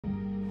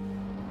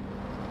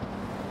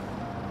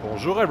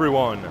Bonjour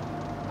everyone,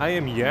 I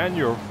am Yann,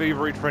 your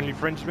favorite friendly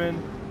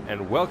Frenchman,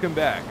 and welcome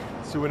back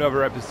to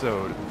another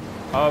episode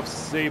of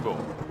Sable.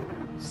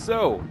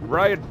 So,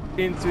 right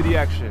into the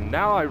action.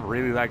 Now I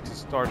really like to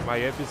start my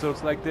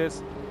episodes like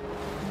this.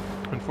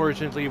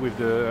 Unfortunately, with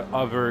the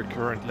other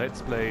current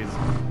Let's Plays,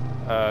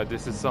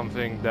 this is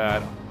something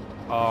that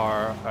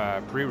are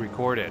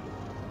pre-recorded.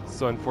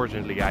 So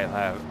unfortunately I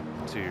have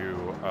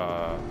to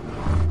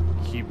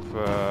keep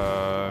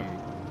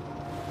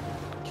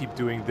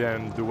doing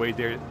them the way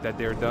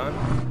they're done.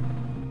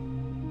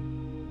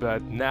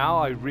 But now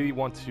I really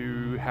want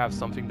to have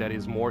something that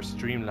is more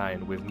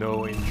streamlined with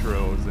no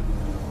intros.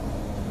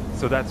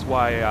 So that's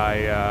why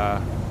I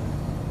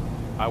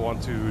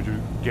want to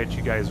get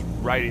you guys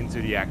right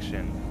into the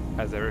action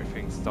as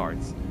everything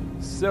starts.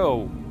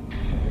 So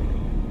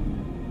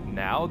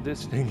now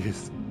this thing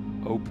is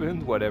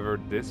opened,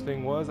 whatever this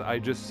thing was. I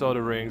just saw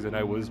the rings and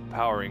I was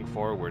powering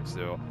forward,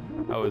 so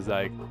I was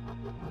like,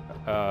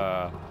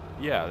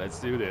 yeah, let's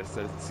do this.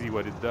 Let's see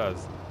what it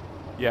does.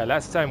 Yeah,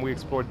 last time we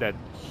explored that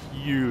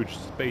huge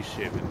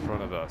spaceship in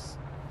front of us.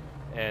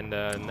 And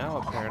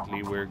now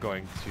apparently we're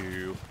going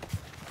to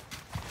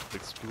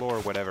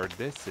explore whatever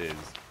this is.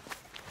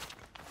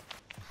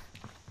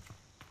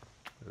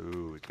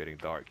 Ooh, it's getting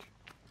dark.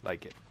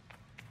 Like it.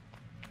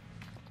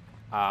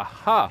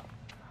 Aha!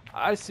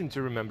 I seem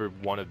to remember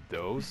one of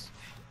those.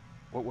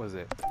 What was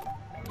it?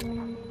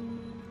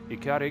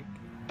 Iconic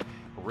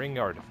ring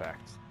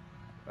artifacts.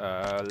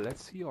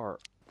 Let's see our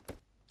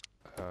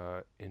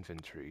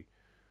inventory.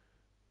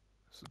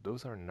 So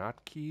those are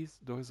not keys,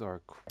 those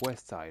are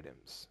quest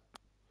items.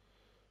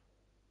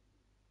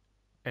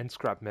 And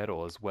scrap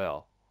metal as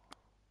well.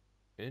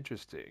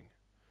 Interesting.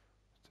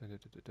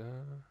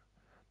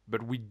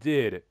 But we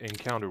did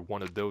encounter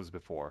one of those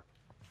before.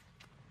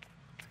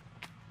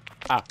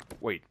 Ah,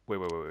 wait.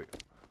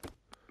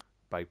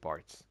 Bike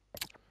parts.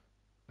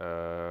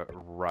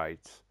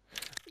 Right.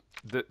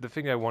 The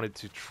thing I wanted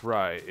to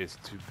try is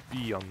to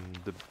be on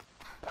the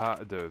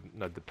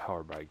not the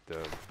power bike,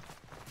 the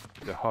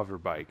hover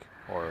bike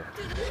or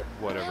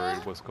whatever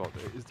it was called.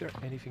 Is there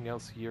anything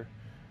else here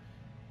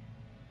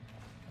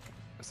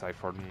aside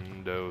from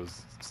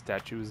those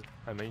statues?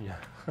 I mean,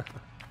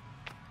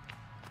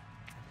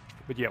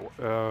 but yeah,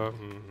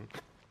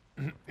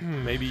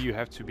 maybe you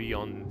have to be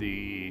on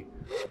the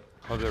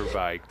hover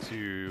bike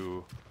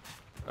to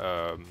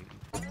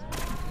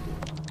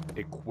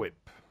equip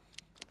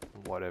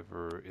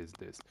whatever is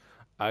this.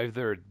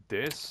 Either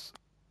this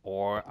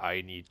or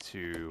I need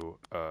to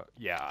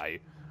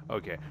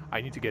okay,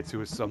 I need to get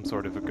to some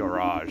sort of a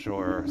garage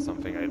or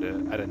something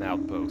at an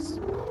outpost,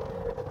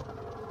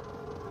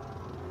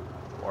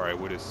 or I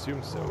would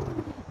assume so.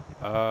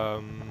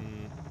 I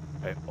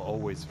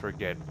always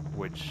forget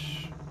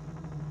which.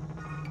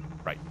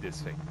 Right, this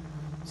thing.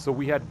 So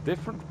we had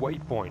different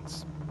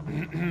waypoints.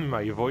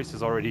 My voice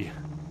is already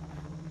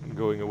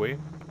going away.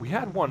 We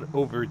had one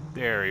over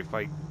there, if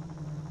I'm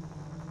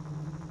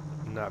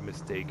not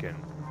mistaken.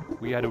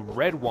 We had a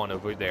red one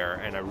over there,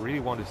 and I really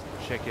wanted to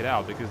check it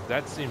out because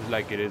that seems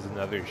like it is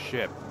another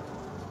ship.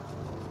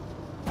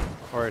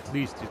 Or at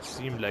least it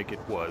seemed like it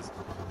was.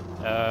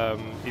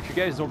 If you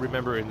guys don't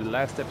remember, in the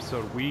last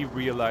episode we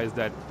realized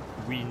that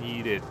we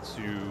needed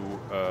to...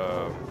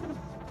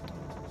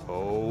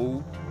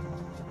 oh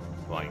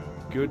my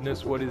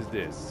goodness, what is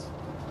this?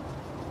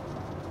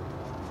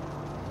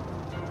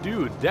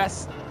 Dude,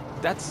 that's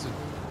a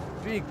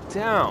big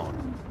town.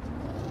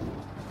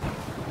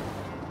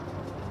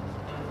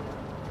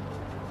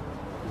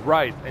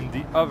 Right, and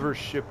the other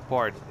ship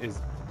part is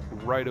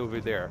right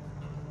over there.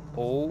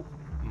 Oh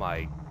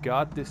my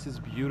god, this is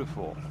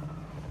beautiful.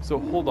 So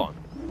hold on.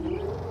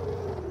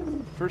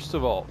 First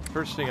of all,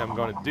 first thing I'm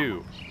gonna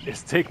do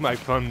is take my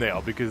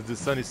thumbnail because the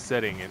sun is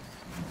setting it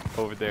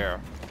over there.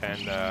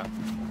 And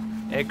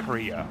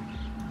Ecria.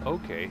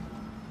 Okay.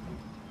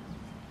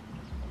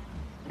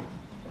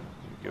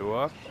 Go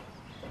up.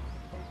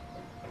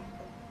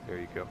 There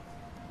you go.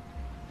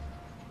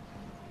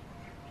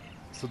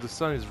 So the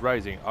sun is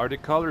rising. Are the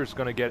colors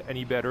gonna get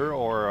any better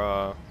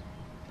or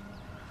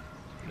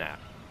nah.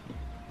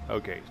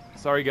 Okay.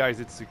 Sorry guys,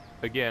 it's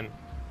again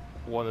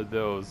one of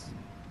those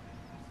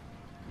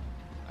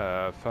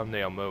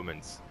thumbnail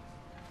moments.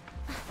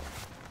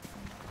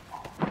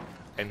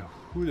 And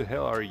who the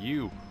hell are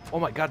you? Oh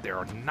my god, there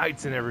are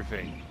knights and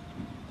everything.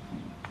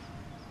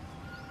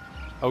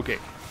 Okay,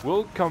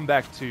 we'll come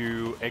back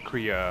to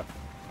Ecria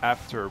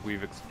after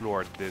we've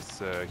explored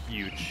this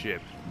huge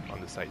ship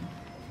on the site.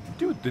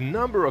 Dude, the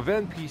number of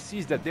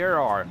NPCs that there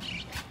are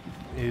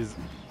is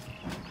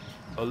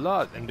a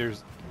lot, and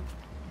there's...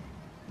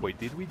 Wait,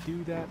 did we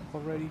do that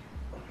already?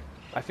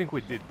 I think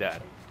we did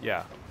that,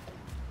 yeah.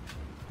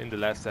 In the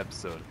last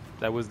episode.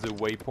 That was the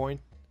waypoint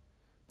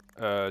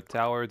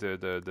tower,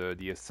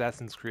 the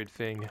Assassin's Creed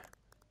thing.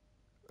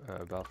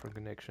 Battlefront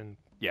connection.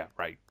 Yeah,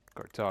 right.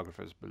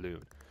 Cartographer's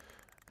balloon.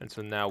 And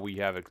so now we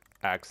have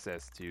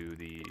access to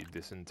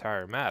this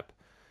entire map.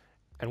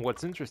 And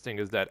what's interesting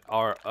is that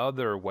our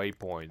other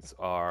waypoints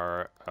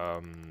are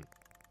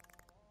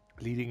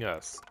leading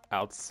us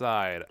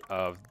outside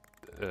of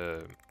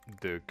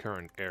the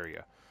current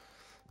area.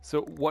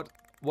 So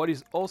what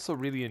is also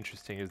really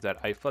interesting is that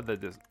I thought that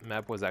this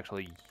map was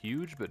actually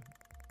huge, but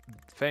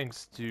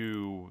thanks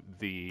to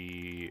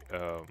the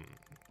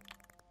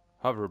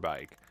hover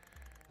bike,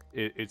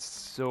 it's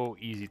so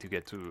easy to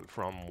get to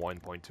from one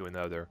point to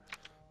another.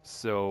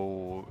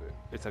 So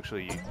it's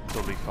actually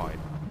totally fine.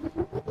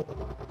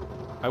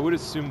 I would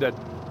assume that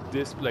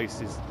this place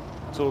is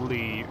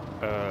totally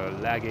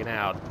lagging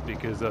out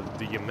because of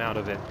the amount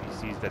of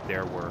NPCs that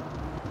there were.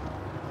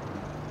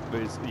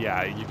 But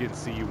yeah, you can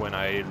see when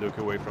I look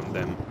away from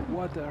them.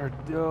 What are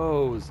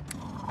those?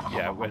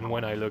 Yeah,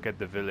 when I look at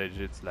the village,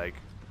 it's like,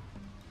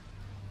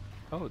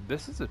 oh,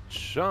 this is a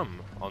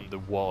chum on the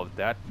wall of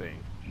that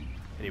thing.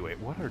 Anyway,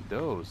 what are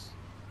those?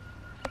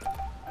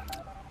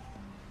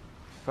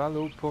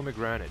 Fallow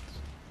pomegranate.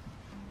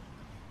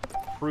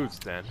 Fruits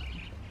then.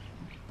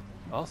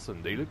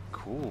 Awesome, they look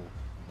cool.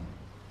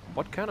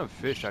 What kind of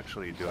fish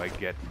actually do I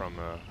get from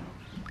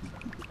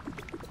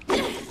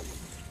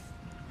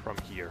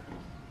here?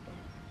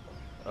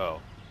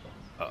 Oh.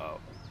 Uh-oh.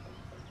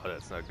 Oh,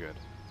 that's not good.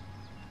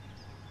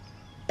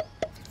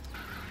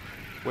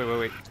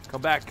 Wait.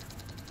 Come back.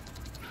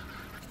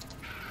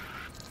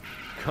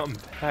 Come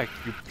back,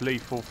 you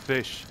playful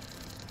fish.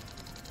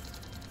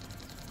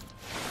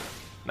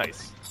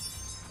 Nice.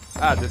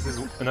 Ah, this is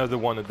another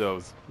one of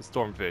those. The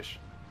stormfish.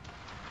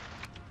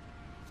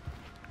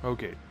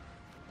 Okay.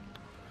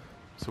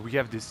 So we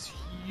have this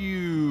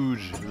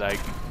huge, like,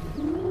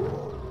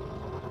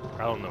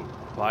 I don't know,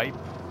 pipe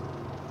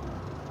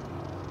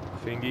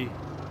thingy.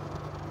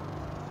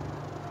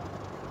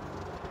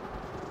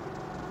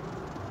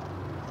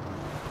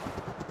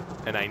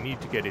 And I need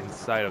to get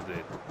inside of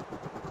it.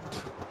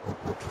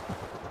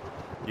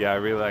 Yeah, I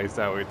realized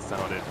how it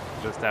sounded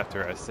just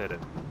after I said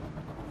it.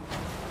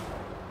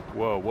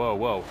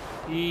 Whoa.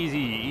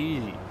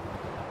 Easy.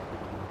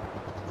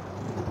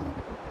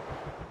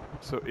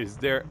 So is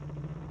there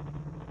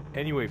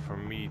any way for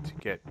me to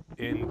get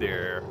in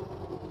there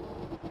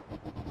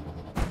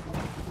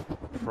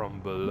from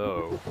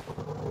below?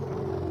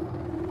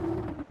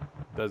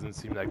 Doesn't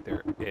seem like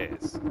there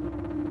is,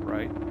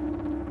 right?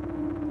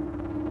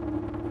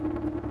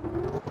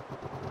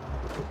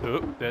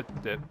 Oh,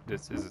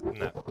 this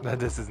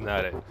is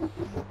not it.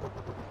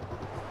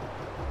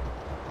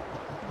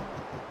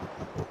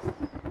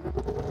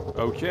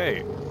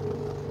 Okay.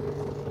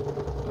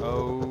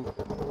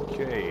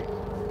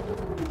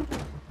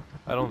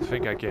 I don't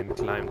think I can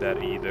climb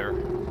that either.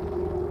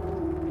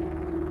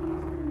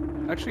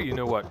 Actually, you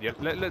know what? Yeah,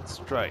 let's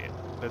try it.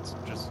 Let's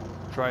just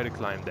try to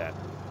climb that.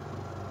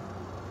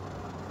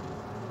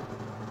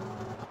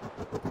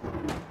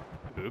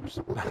 Oops.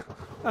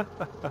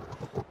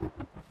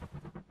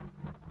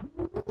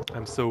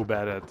 I'm so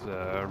bad at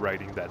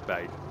riding that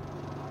bike.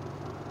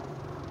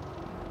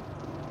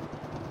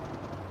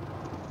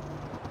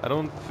 I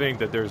don't think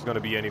that there's gonna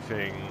be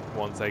anything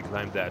once I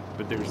climb that,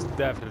 but there's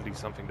definitely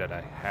something that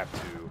I have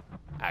to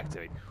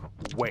activate.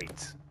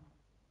 Wait.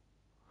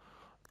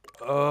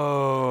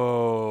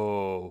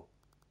 Oh.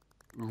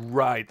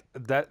 Right.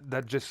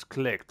 That just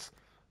clicked.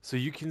 So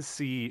you can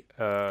see,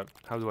 how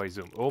do I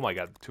zoom? Oh my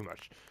god, too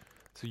much.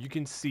 So you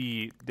can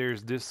see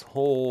there's this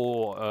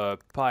whole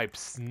pipe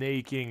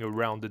snaking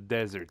around the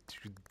desert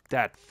to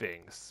that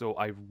thing. So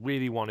I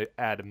really want to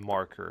add a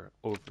marker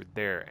over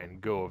there and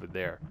go over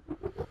there.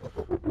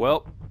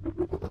 Well,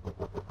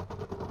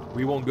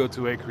 we won't go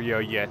to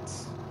Acrea yet.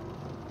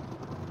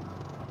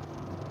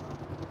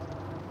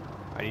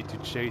 I need to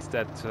chase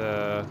that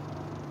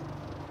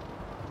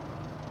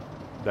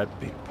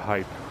big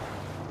pipe.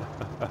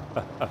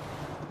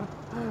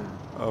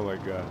 Oh my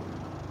god.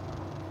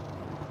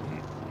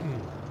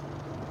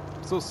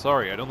 I'm so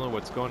sorry, I don't know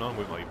what's going on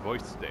with my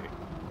voice today.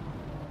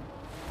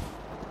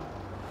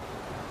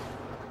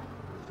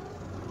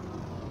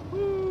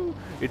 Woo!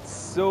 It's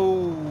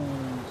so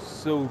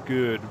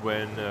good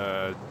when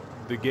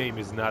the game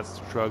is not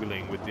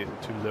struggling with it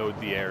to load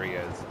the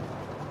areas.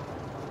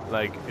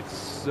 Like, it's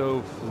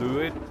so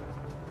fluid,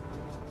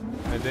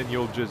 and then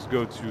you'll just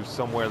go to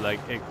somewhere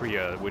like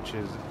Acrea, which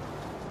is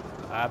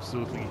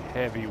absolutely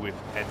heavy with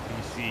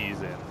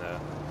NPCs,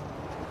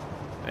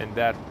 and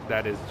that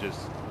is just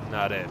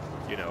not it,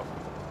 you know.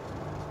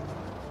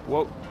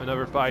 Whoa,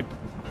 another pipe.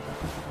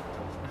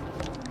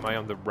 Am I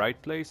on the right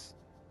place?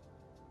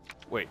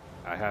 Wait,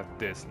 I have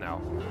this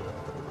now.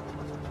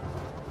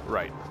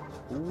 Right.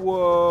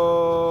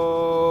 Whoa!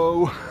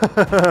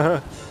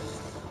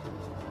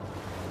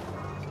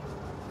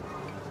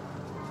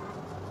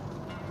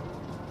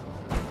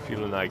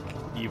 Feeling like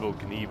Evel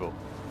Knievel.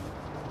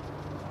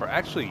 Or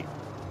actually,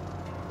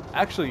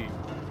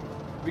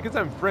 because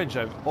I'm French,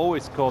 I've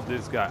always called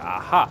this guy,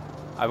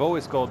 I've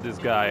always called this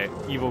guy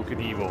Evel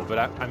Knievel, but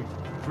I'm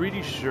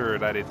pretty sure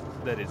that it's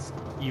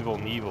Evel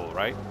Knievel,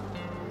 right?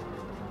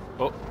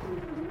 Oh,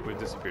 we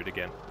disappeared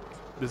again.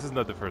 This is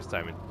not the first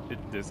time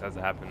this has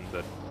happened,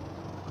 but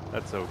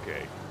that's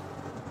okay.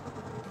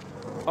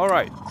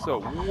 Alright,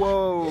 so,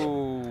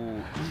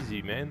 whoa,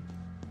 easy, man.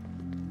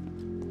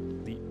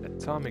 The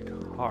atomic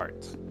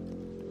heart.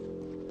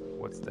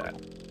 What's that?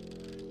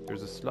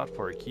 There's a slot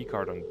for a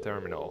keycard on the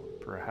terminal.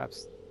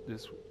 Perhaps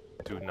this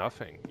do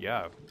nothing.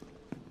 Yeah.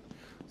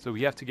 So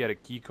we have to get a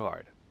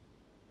keycard.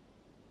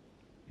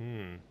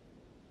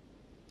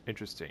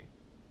 Interesting.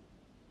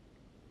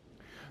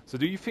 So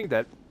do you think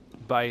that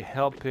by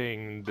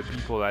helping the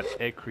people at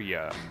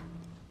Ecria,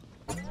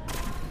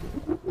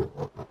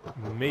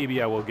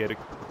 maybe I will get a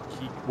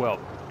key... Well,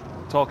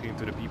 talking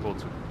to the people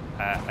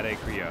at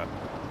Ecria,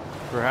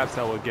 perhaps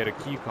I will get a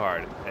key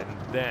card and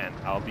then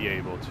I'll be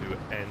able to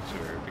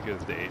enter,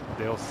 because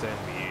they'll send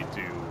me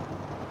to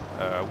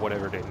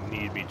whatever they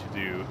need me to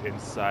do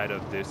inside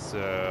of this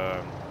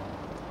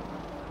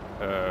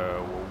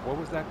what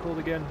was that called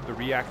again? The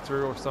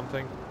reactor or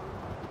something?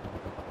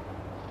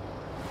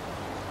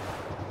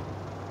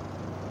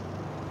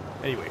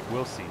 Anyway,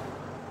 we'll see.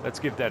 Let's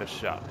give that a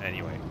shot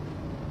anyway,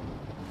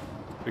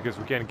 because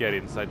we can't get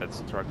inside that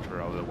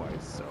structure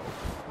otherwise, so...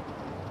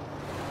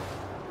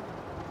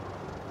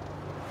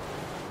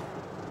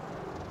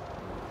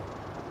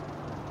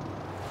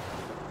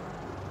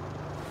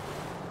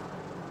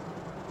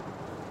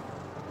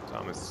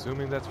 I'm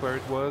assuming that's where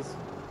it was.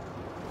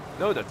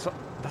 No, that's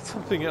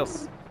something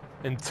else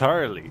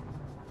entirely.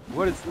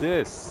 What is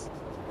this?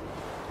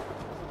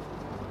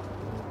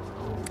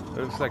 It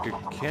looks like a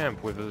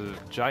camp with a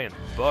giant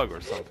bug or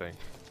something.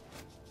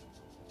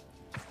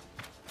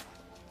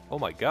 Oh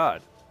my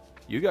god.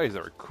 You guys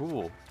are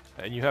cool.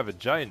 And you have a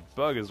giant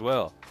bug as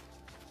well.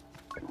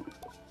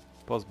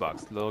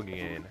 Postbox, logging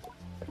in.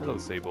 Hello,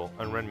 Sable.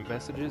 Unread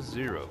messages,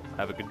 0.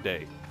 Have a good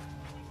day.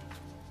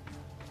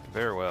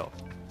 Very well.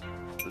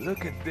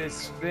 Look at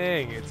this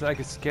thing. It's like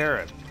a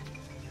scarab.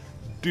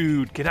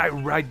 Dude, can I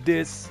ride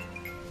this?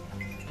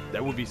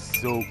 That would be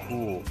so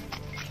cool.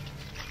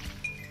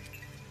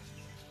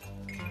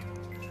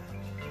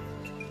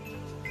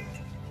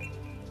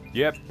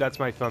 Yep, that's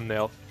my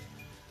thumbnail.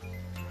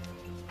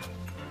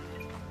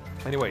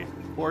 Anyway,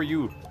 who are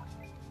you?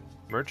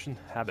 Merchant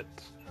Habit.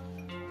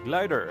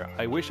 Glider.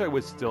 I wish I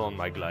was still on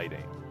my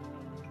gliding.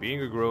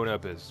 Being a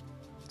grown-up is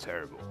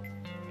terrible.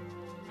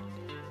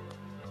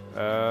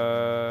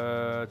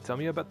 Tell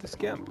me about this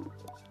camp.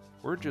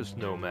 We're just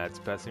nomads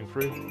passing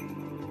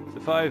through. The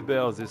 5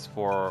 bells is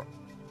for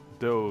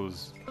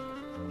those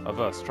of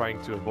us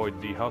trying to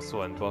avoid the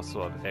hustle and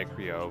bustle of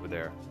Ecria over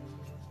there.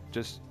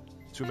 Just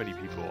too many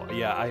people.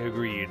 Yeah, I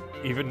agree. It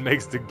even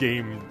makes the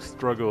game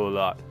struggle a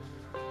lot.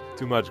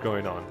 Too much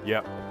going on.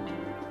 Yep.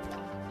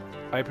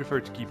 I prefer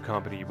to keep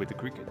company with the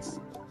crickets.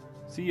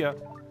 See ya.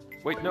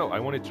 Wait, no, I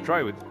wanted to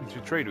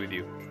trade with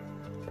you.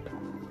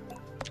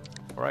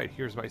 Alright,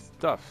 here's my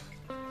stuff.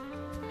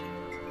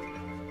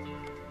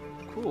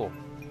 Cool.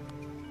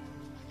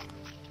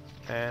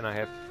 And I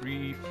have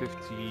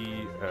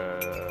 350,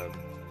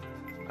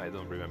 I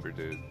don't remember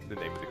the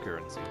name of the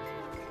currency.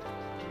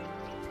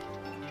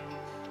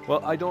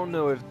 Well, I don't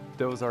know if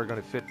those are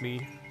gonna fit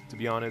me, to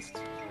be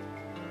honest.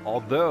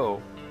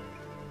 Although,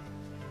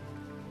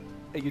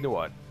 hey, you know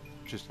what?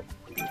 Let's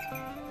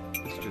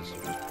just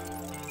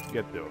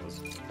get those.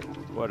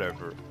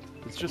 Whatever.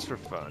 It's just for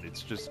fun.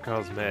 It's just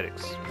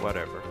cosmetics.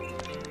 Whatever.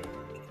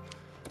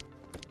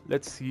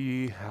 Let's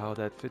see how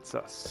that fits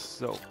us.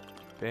 So,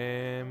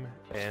 bam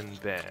and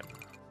bam.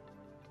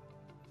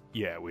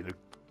 Yeah, we look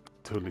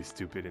totally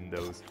stupid in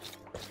those.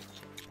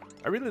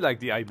 I really like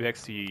the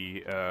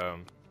Ibexy,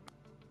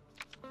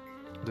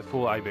 the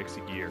full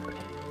Ibexy gear.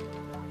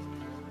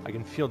 I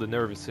can feel the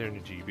nervous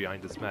energy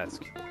behind this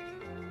mask.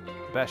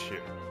 Bashir.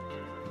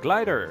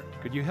 Glider,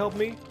 could you help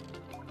me?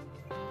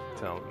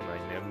 Tell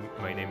him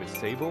my name is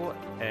Sable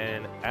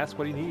and ask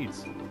what he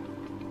needs.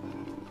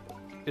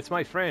 It's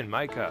my friend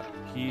Micah.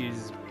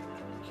 He's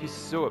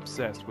so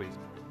obsessed with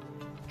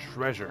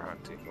treasure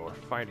hunting or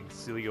finding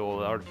silly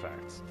old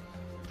artifacts.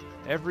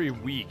 Every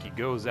week he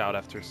goes out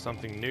after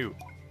something new.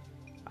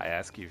 I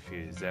ask if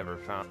he's ever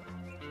found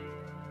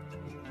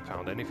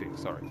anything,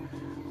 sorry.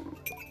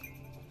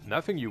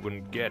 Nothing you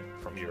wouldn't get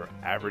from your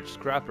average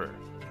scrapper.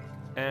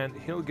 And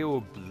he'll go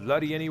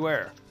bloody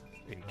anywhere.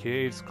 In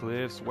caves,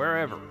 cliffs,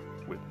 wherever,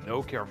 with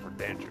no care for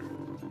danger.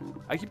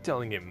 I keep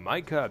telling him,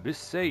 Micah, be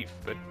safe,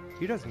 but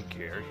he doesn't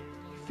care.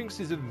 He thinks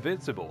he's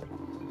invincible.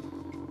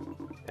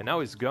 And now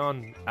he's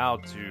gone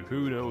out to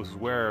who knows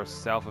where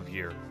south of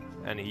here,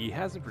 and he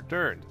hasn't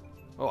returned.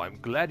 Oh, I'm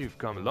glad you've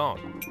come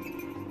along.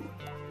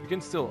 You can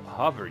still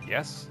hover,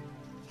 yes?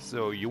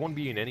 So you won't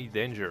be in any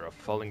danger of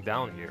falling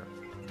down here.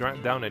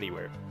 Down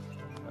anywhere.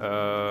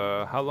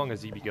 How long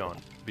has he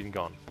been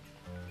gone?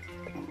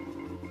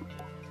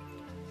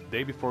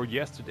 Day before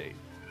yesterday,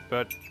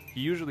 but he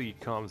usually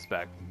comes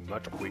back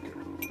much quicker.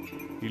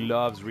 He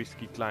loves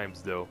risky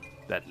climbs though,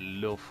 that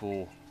little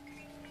fool.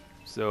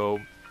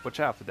 So, watch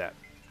out for that.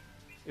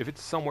 If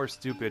it's somewhere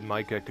stupid,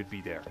 Micah could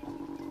be there.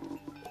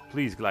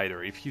 Please,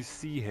 Glider, if you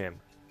see him,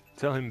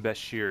 tell him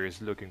Bashir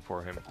is looking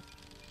for him.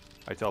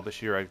 I tell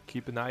Bashir I'd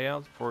keep an eye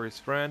out for his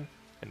friend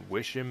and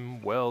wish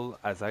him well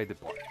as I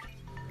depart.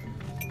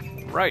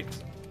 Right.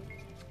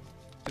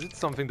 Is it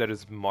something that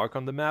is marked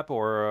on the map,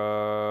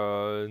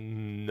 or,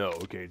 no,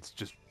 okay, it's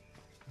just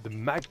the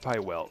Magpie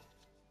Well.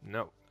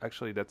 No,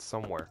 actually, that's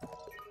somewhere.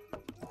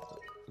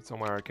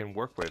 somewhere I can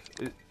work with.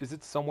 Is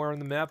it somewhere on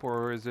the map,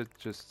 or is it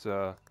just...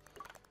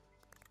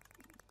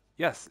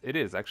 Yes, it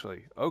is,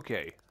 actually.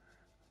 Okay.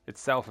 It's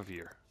south of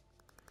here.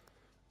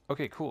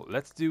 Okay, cool.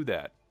 Let's do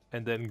that.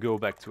 And then go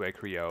back to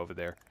Acrea over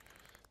there.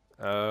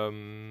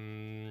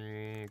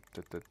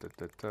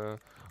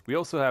 We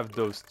also have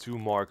those 2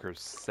 markers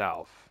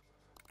south.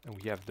 And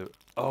we have the...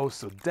 Oh,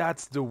 so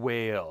that's the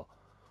whale.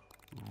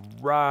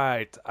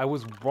 Right. I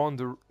was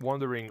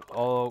wondering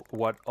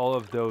what all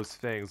of those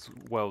things,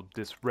 well,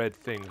 this red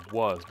thing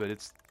was, but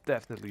it's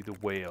definitely the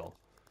whale.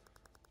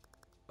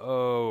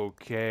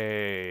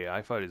 Okay.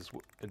 I thought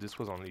this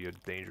was only a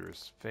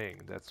dangerous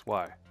thing. That's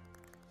why.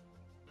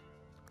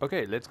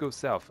 Okay, let's go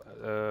south.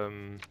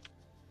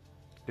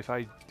 If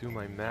I do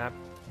my map...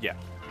 Yeah,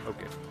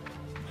 okay.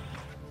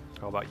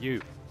 How about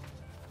you?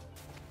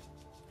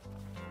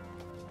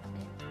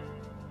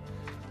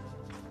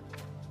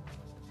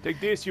 Take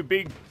this, you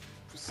big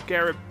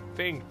scarab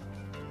thing.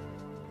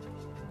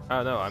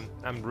 Oh no,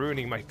 I'm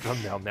ruining my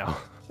thumbnail now.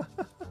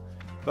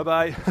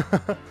 Bye-bye.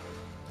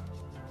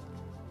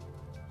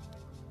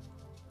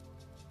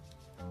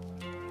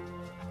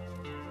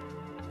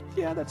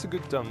 Yeah, that's a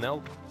good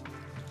thumbnail.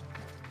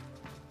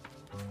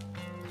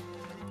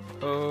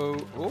 Oh.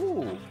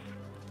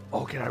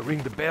 Oh, can I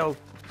ring the bell?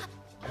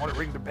 I want to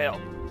ring the bell.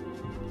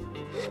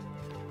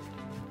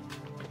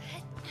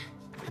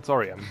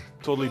 Sorry, I'm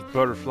totally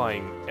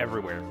butterflying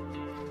everywhere.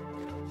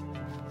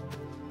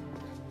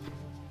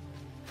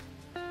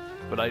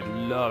 But I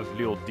love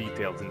little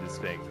details in this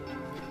thing.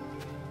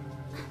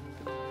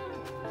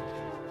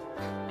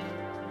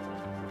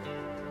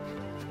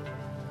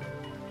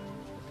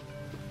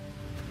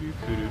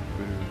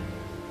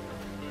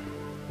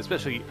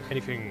 Especially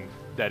anything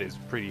that is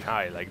pretty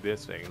high, like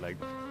this thing, like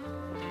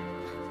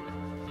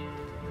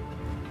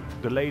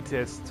the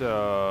latest.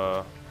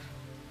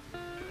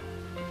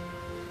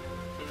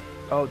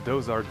 Oh,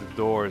 those are the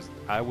doors.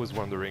 I was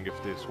wondering if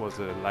this was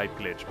a light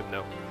glitch, but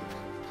no.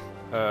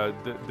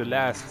 The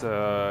last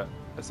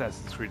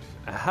Assassin's Creed.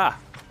 Aha!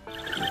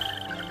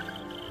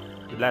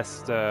 The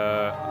last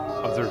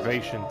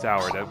observation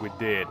tower that we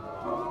did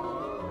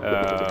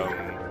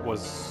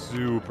was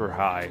super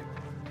high.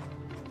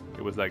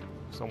 It was like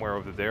somewhere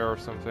over there or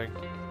something.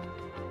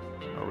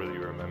 I don't really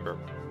remember.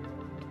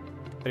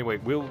 Anyway,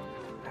 we'll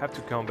have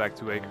to come back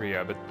to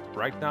Acrea, but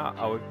right now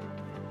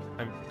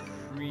I'm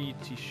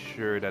pretty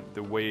sure that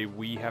the way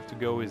we have to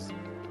go is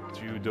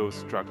to those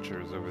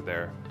structures over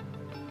there.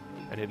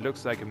 And it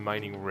looks like a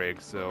mining rig,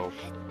 so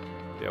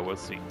yeah, we'll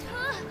see.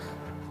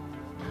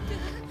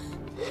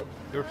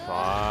 You're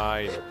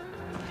fine.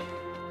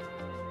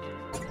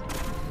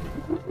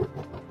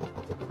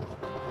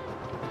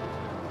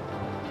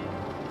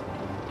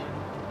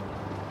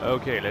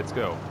 Okay, let's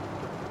go.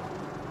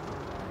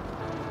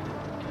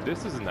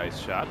 This is a nice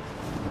shot.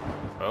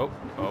 Oh.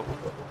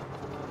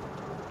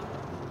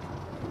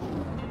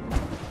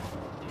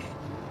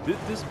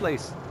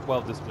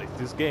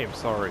 This game,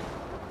 sorry,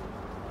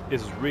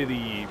 is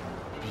really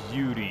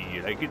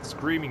beauty. Like, it's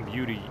screaming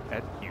beauty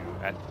at you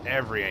at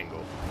every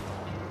angle.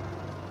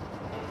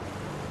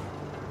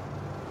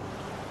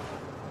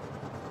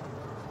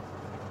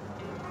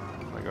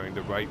 Am I going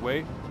the right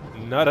way?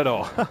 Not at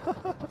all.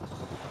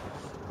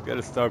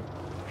 Gotta start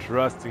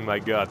trusting my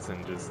guts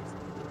and just...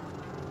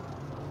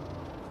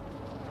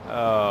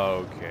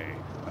 Okay.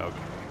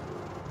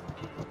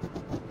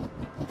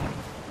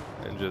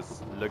 And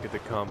just look at the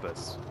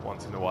compass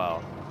once in a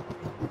while.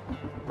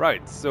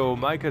 Right, so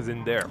Micah's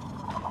in there.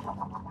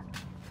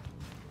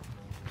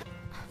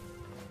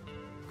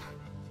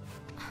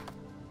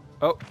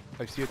 Oh,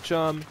 I see a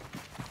chum.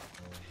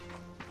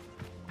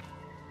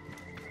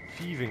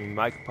 Thieving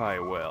magpie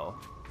well.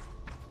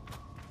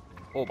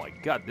 Oh my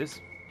god, this...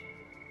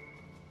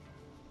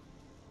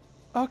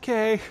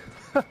 Okay.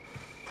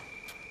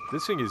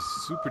 This thing is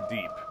super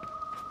deep.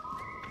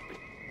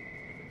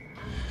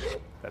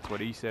 That's what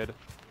he said.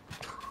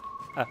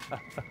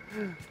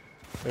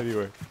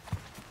 Anyway.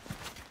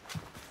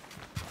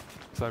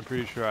 So I'm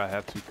pretty sure I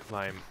have to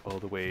climb all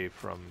the way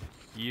from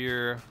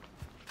here.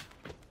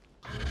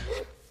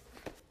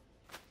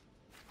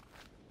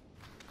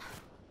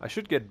 I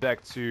should get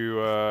back to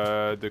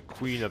the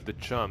Queen of the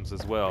Chums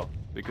as well,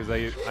 because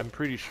I'm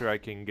pretty sure I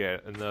can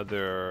get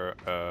another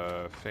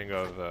thing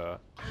of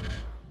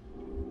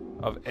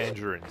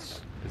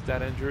endurance. Is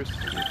that endurance?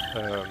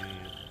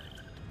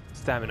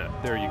 Stamina.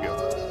 There you go.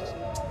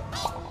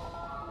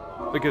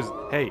 Because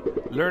hey,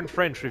 learn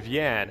French with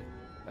YANN.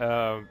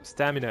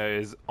 Stamina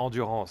is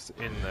endurance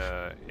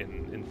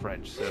in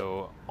French,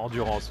 so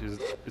endurance is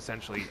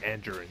essentially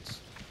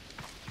endurance.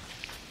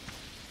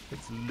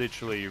 It's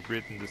literally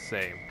written the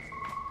same.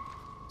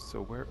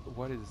 So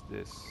what is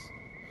this?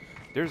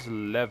 There's a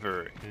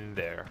lever in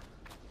there.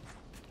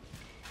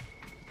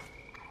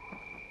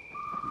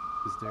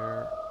 Is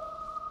there...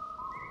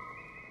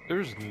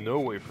 There's no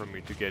way for me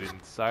to get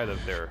inside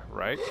of there,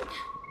 right?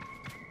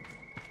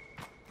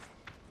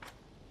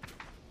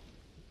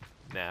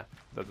 Nah,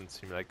 doesn't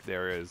seem like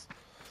there is.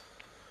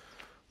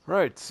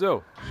 Right,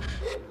 so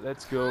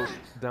let's go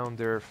down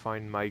there,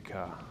 find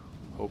Micah.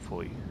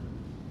 Hopefully.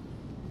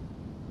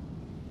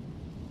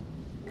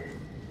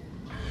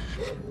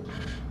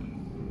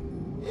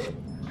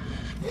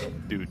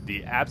 Dude,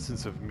 the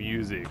absence of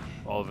music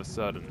all of a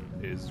sudden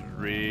is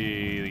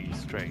really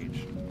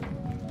strange.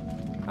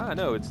 Ah,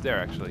 no, it's there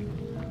actually.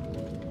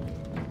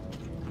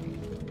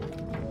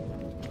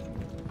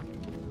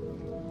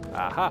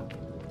 Aha!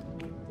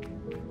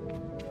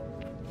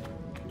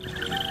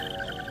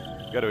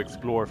 Gotta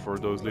explore for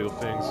those little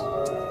things.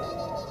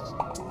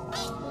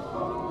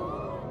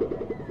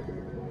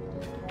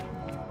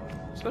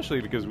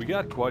 Especially because we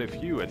got quite a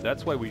few, and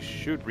that's why we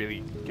should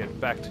really get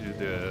back to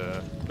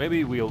the...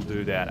 Maybe we'll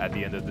do that at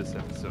the end of this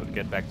episode,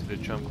 get back to the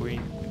Chum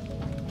Queen.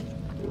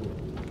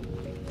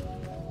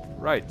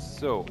 Right,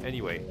 so,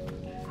 anyway.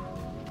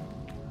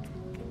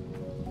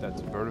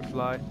 That's a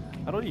butterfly.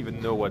 I don't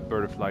even know what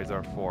butterflies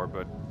are for,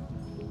 but...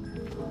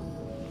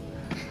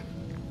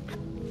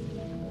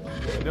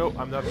 No,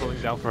 I'm not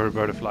falling down for a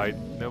butterfly.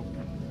 Nope.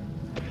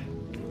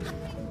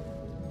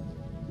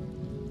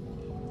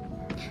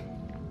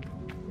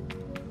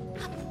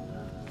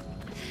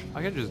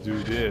 I can just do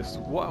this.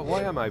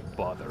 Why am I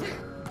bothered?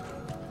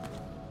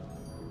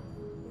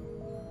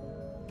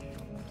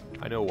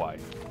 I know why.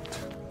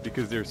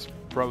 Because there's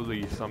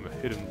probably some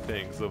hidden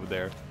things over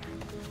there.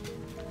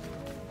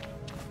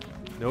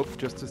 Nope,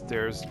 just the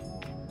stairs.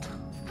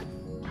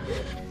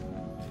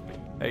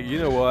 Hey, you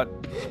know what?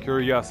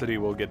 Curiosity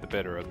will get the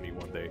better of me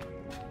one day.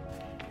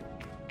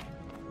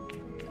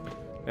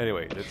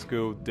 Anyway, let's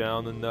go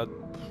down and that.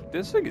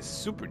 This thing is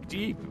super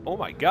deep. Oh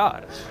my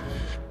god.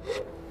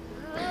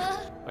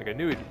 Like, I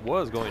knew it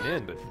was going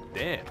in, but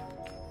damn.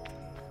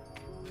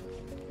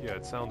 Yeah,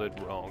 it sounded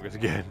wrong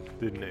again,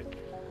 didn't it?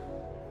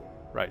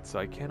 Right, so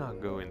I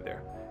cannot go in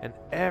there. And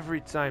every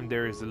time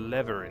there is a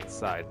lever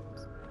inside.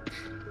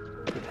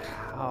 But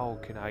how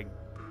can I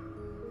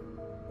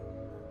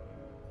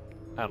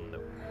don't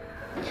know.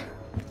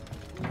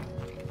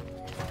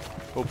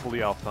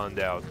 Hopefully I'll find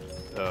out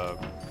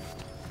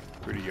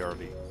pretty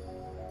early.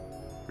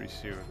 Pretty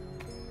soon.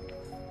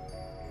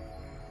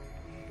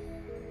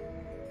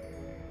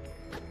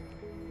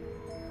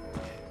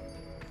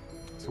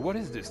 So what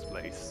is this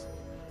place?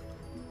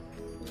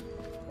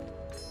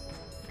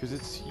 Because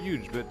it's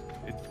huge, but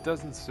it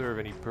doesn't serve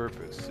any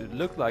purpose. It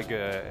looked like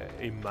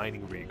a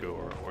mining rig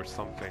or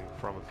something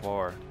from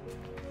afar.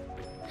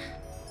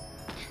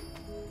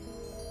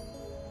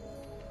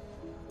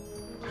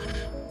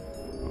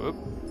 Whoop.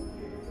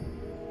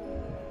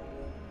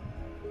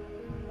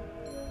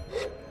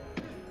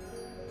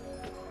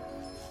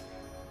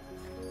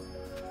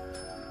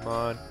 Come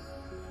on.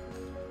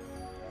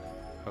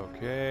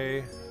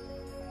 Okay.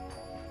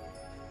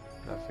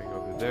 Nothing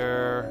over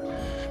there.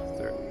 Is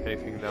there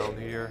anything down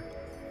here?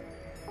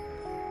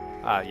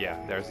 Ah,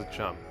 yeah, there's a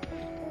chum.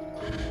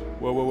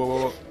 Whoa, whoa, whoa,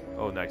 whoa, whoa.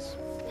 Oh, nice.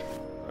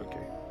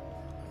 Okay.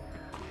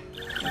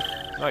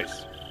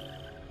 Nice.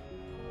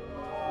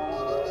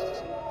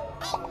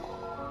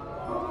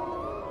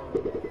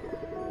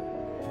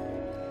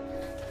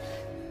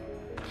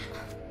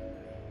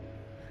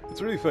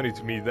 It's really funny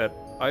to me that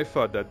I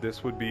thought that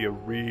this would be a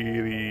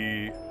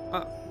really...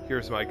 Ah,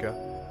 here's Micah.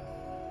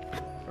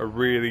 A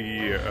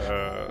really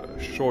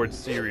short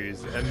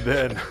series, and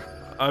then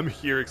I'm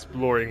here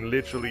exploring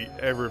literally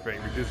everything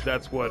because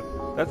that's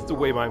the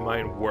way my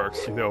mind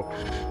works, you know.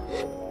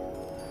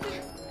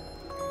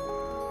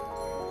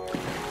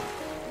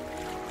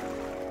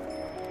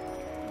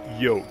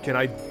 Yo, can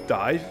I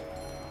dive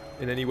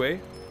in any way?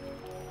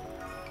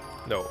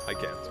 No, I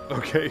can't.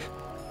 Okay.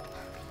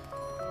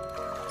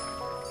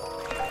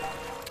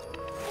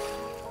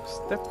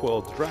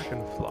 Stepwell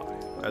dragonfly.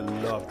 I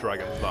love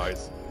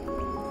dragonflies.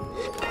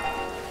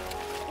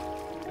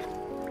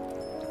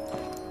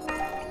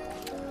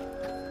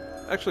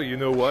 Actually, you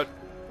know what?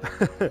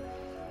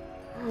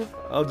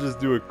 I'll just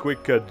do a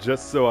quick cut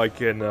just so I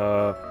can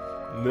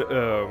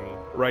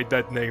write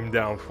that name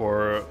down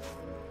for,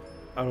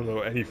 I don't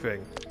know,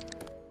 anything.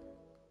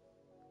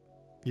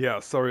 Yeah,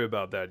 sorry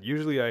about that.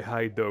 Usually I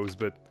hide those,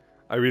 but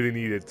I really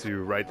needed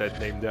to write that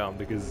name down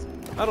because,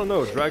 I don't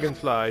know,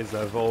 dragonflies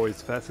have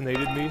always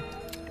fascinated me.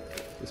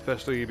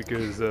 Especially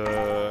because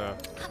the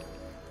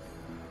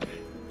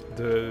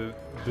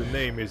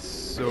name is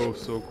so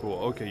cool.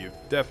 Okay, you've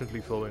definitely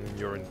fallen and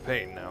you're in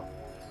pain now.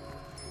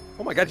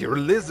 Oh my god, you're a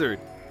lizard!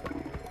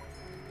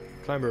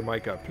 Climber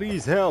Micah,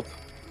 please help!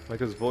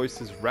 Micah's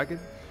voice is ragged,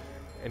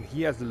 and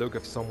he has the look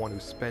of someone who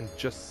spent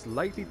just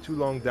slightly too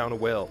long down a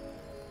well.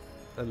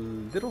 A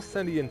little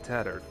sandy and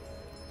tattered.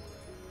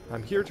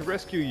 I'm here to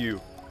rescue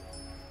you.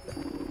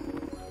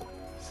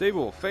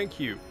 Sable, thank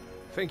you.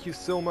 Thank you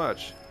so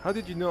much. How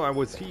did you know I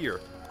was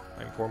here?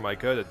 I informed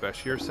Micah that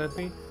Bashir sent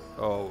me.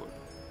 Oh,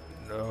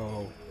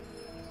 no.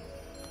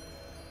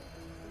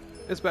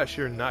 Is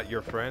Bashir not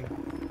your friend?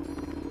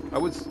 I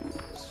was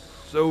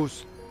so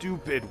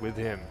stupid with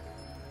him.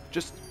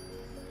 Just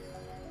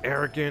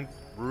arrogant,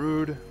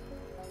 rude.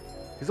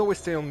 He's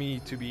always telling me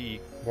to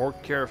be more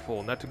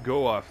careful, not to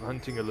go off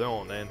hunting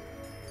alone, and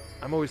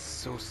I'm always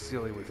so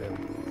silly with him.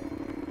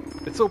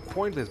 It's so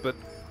pointless, but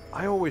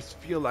I always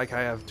feel like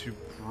I have to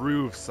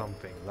prove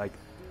something. Like,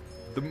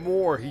 the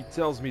more he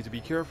tells me to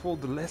be careful,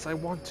 the less I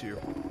want to.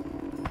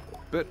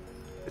 But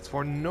it's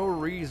for no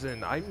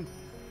reason. I'm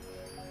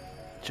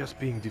just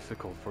being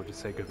difficult for the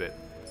sake of it.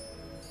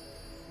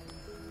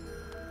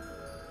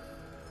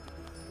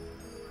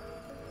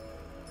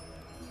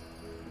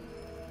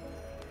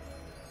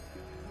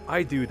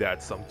 I do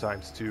that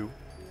sometimes too.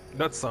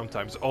 Not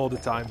sometimes, all the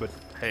time, but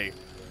hey.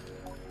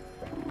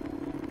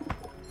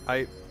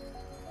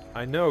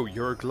 I know,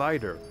 you're a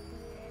glider.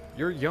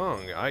 You're young,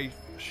 I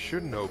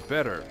should know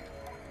better.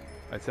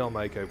 I tell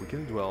Micah we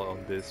can dwell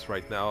on this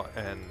right now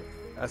and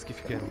ask if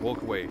he can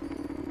walk away.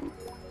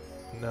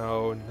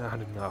 No,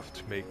 not enough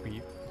to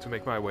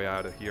make my way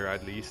out of here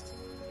at least.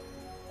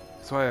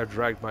 That's why I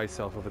dragged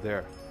myself over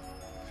there,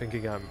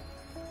 thinking I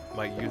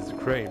might use the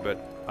crane, but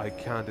I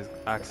can't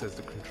access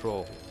the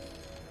controls,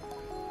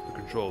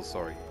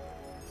 sorry.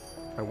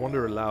 I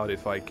wonder aloud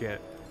if I could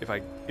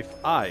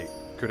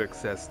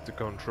access the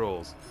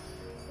controls.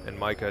 And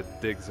Micah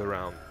digs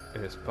around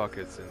in his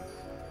pockets and...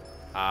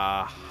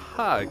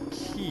 Aha!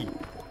 Key!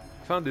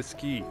 Found this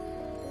key.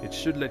 It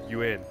should let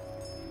you in.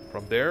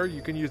 From there,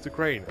 you can use the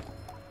crane.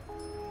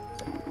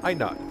 I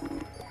nod.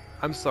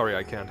 I'm sorry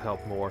I can't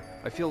help more.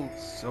 I feel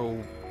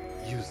so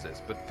useless,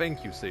 but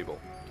thank you, Sable.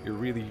 You're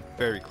really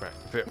very kind.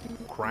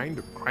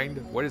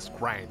 What is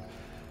kind?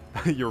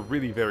 You're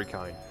really very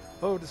kind.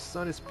 Oh, the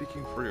sun is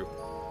peeking through.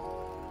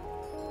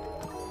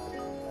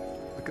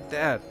 Look at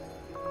that.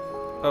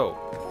 Oh,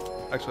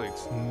 actually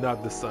it's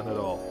not the sun at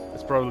all.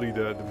 It's probably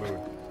the moon.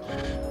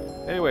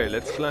 Anyway,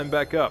 let's climb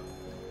back up.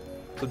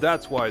 So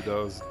that's why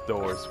those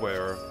doors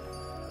were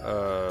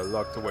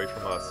locked away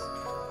from us.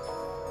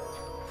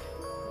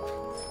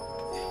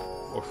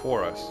 Or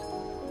for us.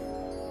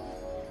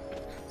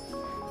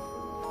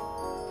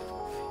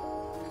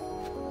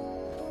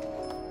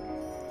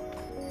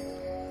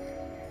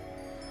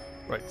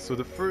 Right, so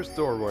the first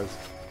door was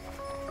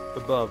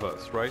above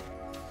us, right?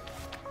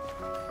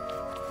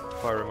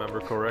 If I remember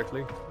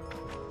correctly.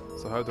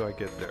 So how do I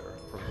get there?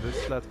 From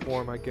this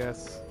platform, I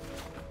guess.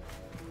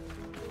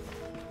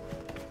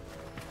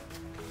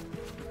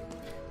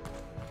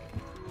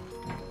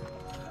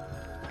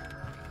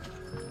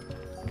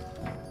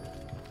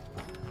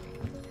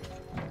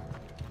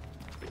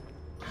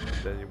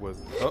 Then it was...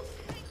 Oh!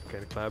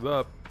 Can climb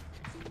up.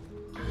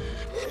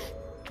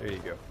 There you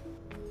go.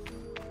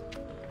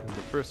 And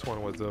the first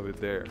one was over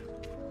there.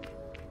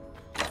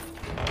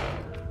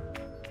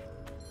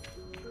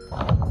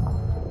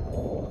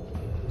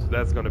 So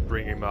that's gonna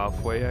bring him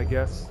halfway, I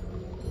guess.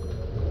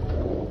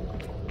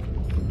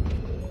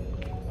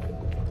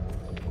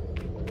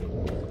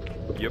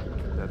 Yep,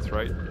 that's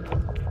right.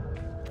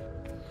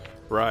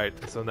 Right,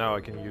 so now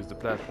I can use the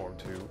platform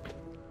to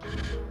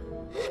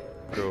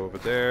go over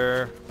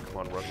there. Come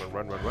on, run.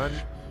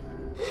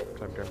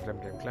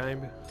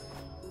 Climb.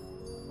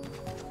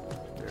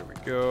 There we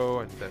go,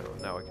 and then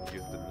now I can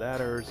use the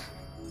ladders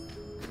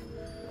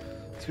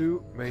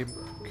to make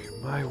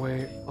my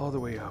way all the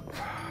way up.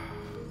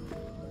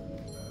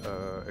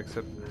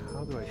 Except,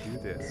 how do I do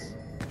this?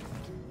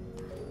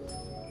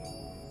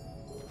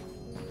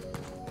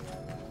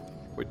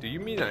 Wait, do you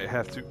mean I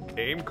have to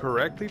aim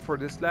correctly for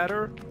this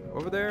ladder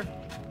over there?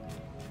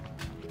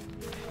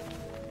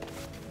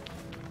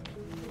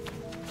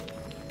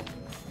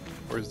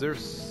 Or is there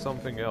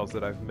something else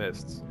that I've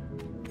missed?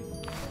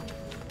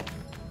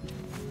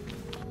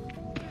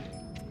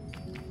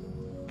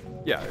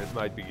 Yeah, it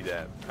might be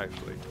that,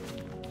 actually.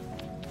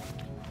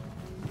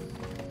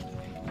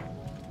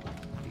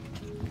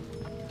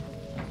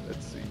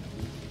 Let's see.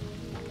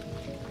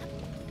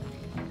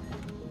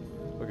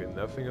 Okay,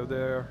 nothing over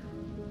there.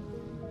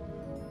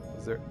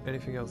 Is there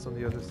anything else on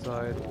the other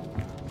side?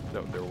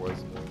 No, there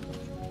wasn't.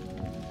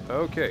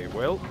 Okay,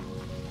 well,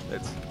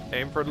 let's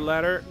aim for the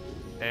ladder.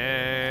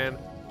 And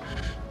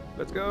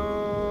let's go.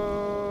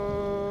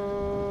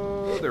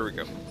 There we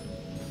go.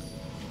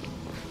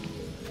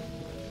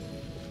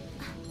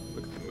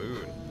 Look at the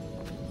moon.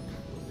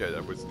 Yeah,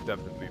 that was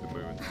definitely the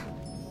moon.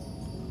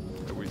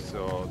 That we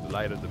saw, the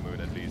light of the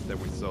moon at least, that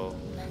we saw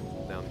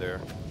down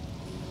there.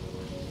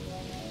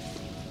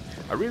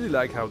 I really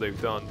like how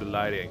they've done the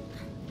lighting.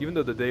 Even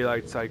though the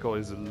daylight cycle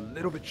is a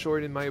little bit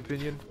short in my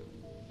opinion.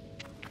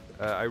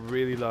 I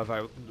really love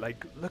how,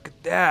 like, look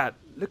at that!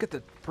 Look at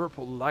the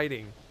purple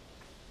lighting.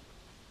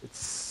 It's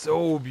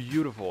so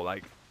beautiful,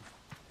 like,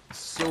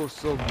 so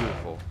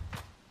beautiful.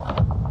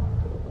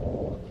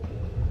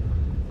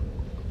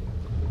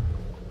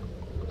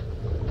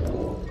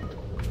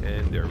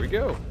 And there we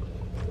go.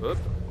 Up.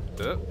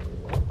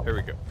 There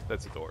we go.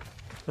 That's a door.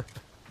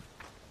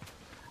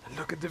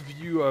 Look at the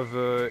view of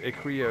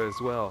Ecria as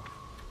well.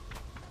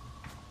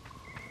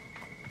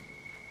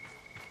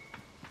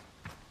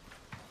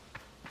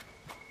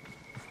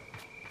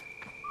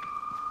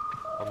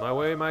 On my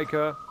way,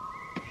 Micah.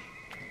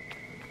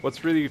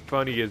 What's really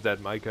funny is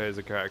that Micah is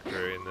a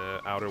character in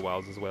the Outer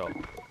Wilds as well.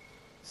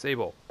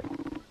 Sable,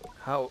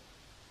 how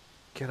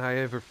can I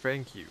ever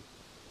thank you?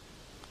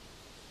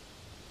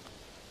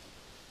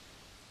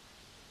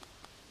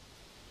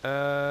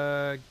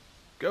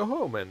 Go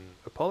home and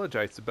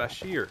apologize to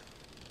Bashir.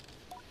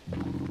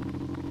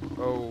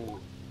 Oh,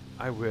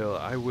 I will.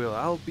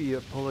 I'll be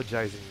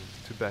apologizing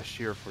to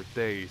Bashir for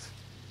days.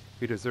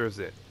 He deserves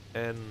it.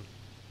 And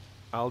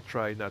I'll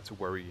try not to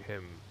worry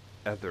him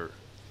ever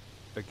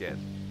again.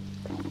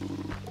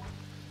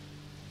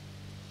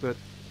 But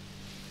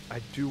I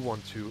do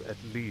want to at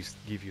least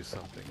give you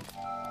something.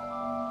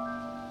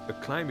 A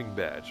climbing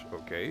badge,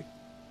 okay?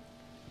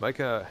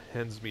 Micah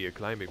hands me a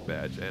climbing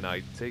badge and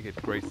I take it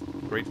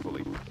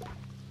gratefully.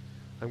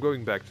 I'm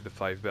going back to the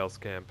 5 Bells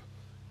camp.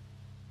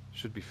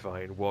 Should be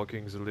fine.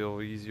 Walking's a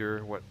little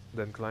easier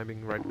than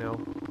climbing right now.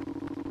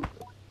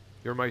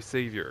 You're my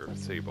savior,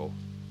 Sable.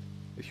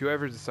 If you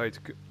ever decide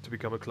to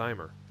become a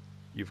climber,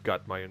 you've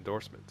got my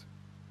endorsement.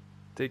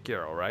 Take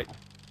care, alright?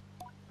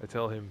 I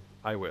tell him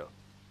I will.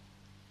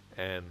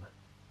 And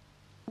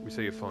we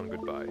say a fond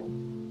goodbye.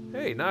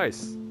 Hey,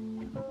 nice!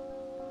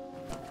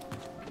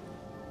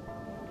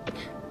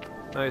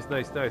 Nice.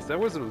 That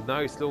was a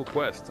nice little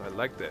quest. I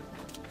liked it.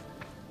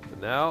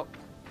 And now,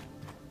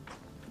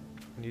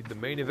 we need the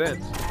main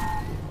event.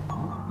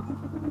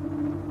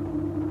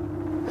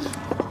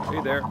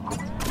 Hey there.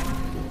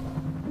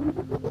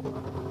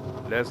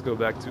 Let's go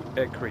back to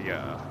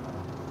Ekria.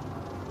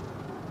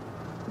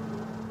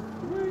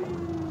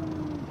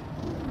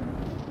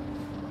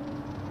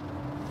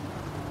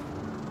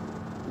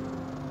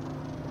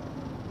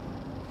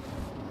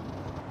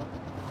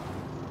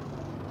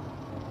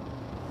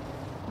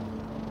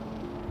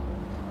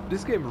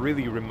 This game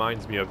really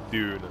reminds me of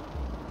Dune.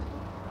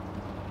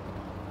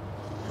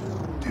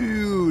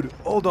 Dude,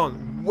 hold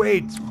on,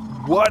 wait,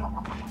 what?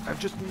 I've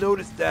just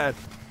noticed that.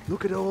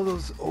 Look at all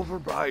those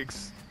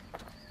overbikes.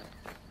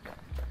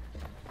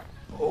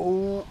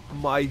 Oh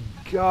my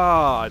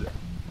god.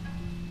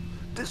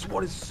 This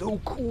one is so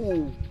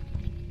cool.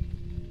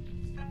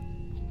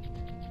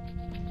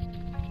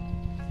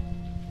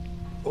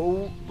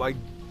 Oh my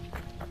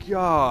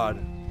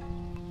god.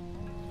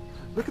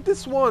 Look at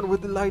this one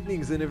with the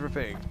lightnings and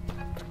everything.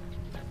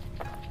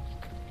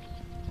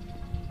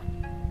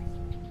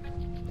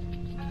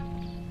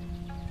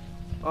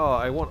 Oh,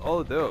 I want all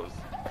of those.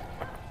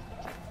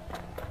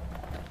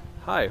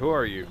 Hi, who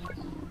are you?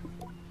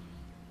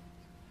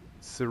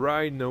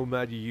 Sarai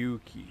Nomad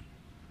Yuki.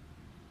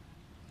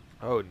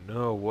 Oh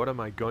no, what am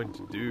I going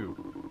to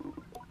do?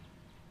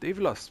 They've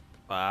lost...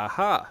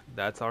 Aha!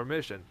 That's our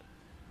mission.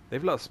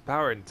 They've lost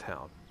power in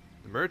town.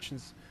 The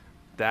merchants...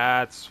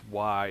 That's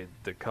why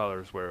the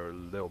colors were a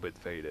little bit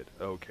faded.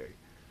 Okay.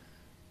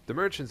 The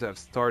merchants have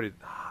started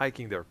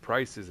hiking their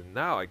prices and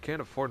now I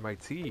can't afford my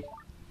tea.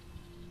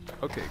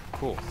 Okay,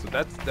 cool. So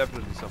that's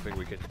definitely something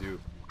we can do.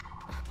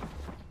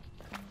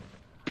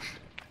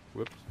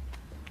 Whoops.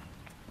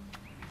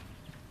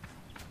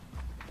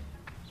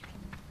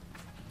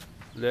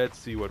 Let's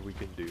see what we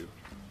can do.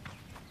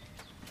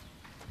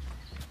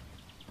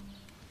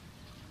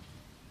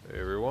 Hey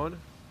everyone.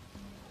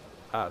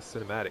 Ah,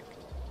 cinematic.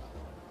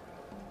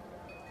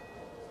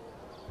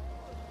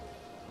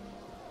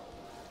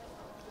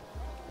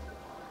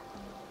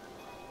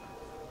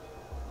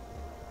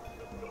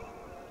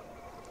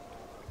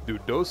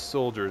 Dude, those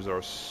soldiers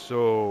are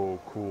so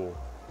cool.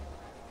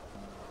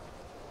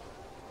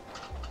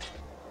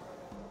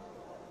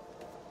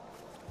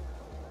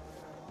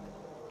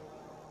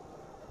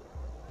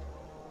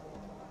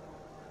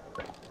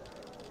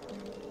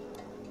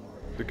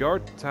 The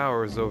guard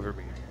towers over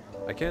me.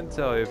 I can't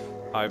tell if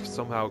I've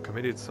somehow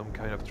committed some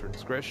kind of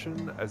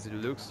transgression as he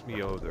looks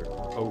me over.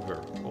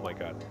 Oh my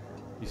god.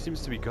 He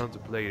seems to be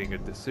contemplating a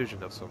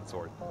decision of some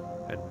sort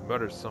and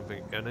mutters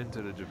something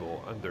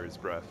unintelligible under his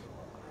breath.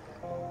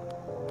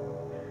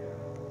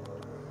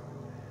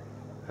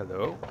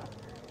 Hello?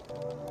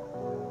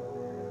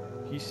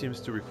 He seems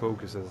to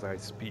refocus as I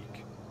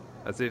speak,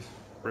 as if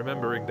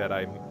remembering that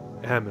I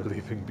am a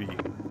living being.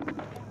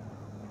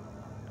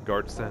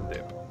 Guard, send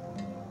him.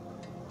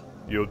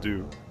 You'll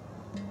do.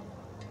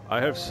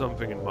 I have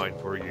something in mind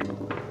for you.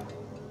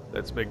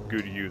 Let's make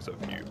good use of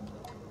you.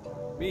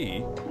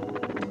 Me?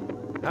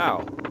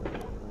 How?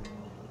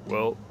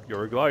 Well,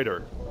 you're a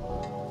glider.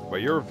 By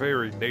your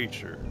very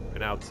nature,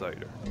 an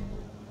outsider.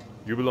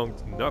 You belong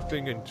to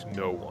nothing and to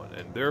no one,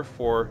 and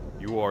therefore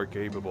you are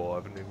capable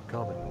of an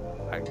uncommon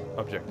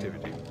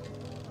objectivity.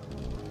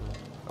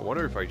 I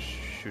wonder if I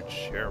should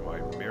share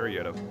my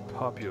myriad of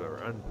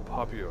popular,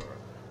 unpopular,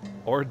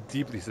 or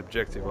deeply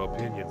subjective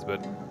opinions,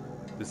 but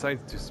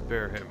decided to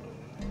spare him.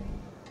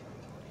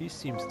 He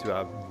seems to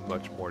have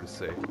much more to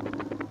say.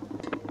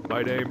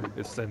 My name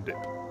is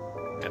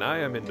Sendip, and I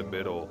am in the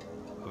middle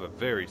of a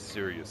very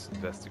serious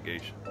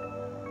investigation.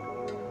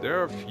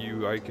 There are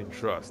few I can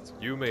trust.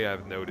 You may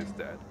have noticed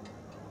that.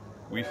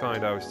 We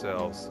find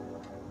ourselves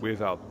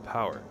without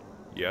power,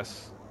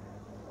 yes?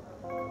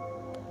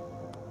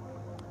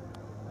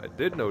 I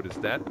did notice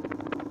that.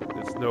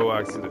 It's no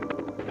accident.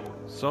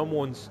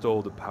 Someone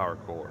stole the power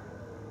core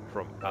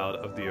from out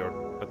of the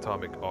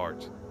atomic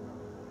heart.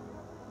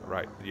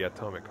 Right, the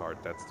atomic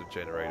heart, that's the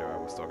generator I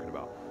was talking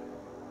about.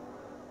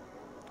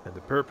 And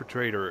the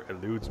perpetrator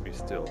eludes me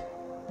still.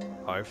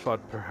 I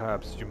thought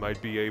perhaps you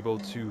might be able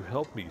to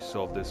help me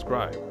solve this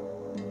crime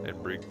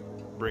and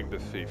bring the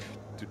thief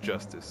to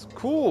justice.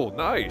 Cool,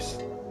 nice.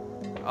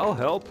 I'll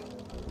help.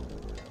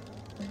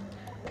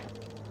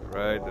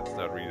 Right, let's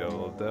not read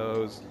all of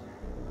those.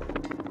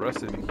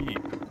 Rusted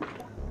heap.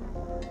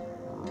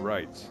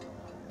 Right.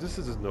 This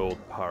is an old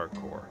power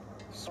core.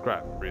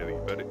 Scrap, really,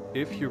 but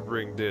if you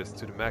bring this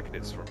to the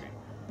machinist for me,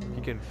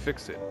 he can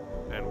fix it,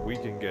 and we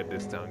can get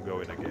this town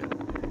going again.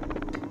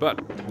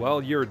 But,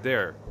 while you're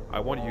there, I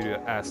want you to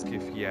ask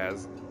if he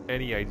has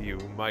any idea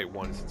who might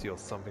want to steal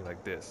something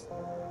like this,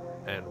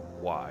 and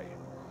why.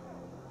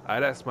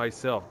 I'd ask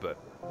myself, but...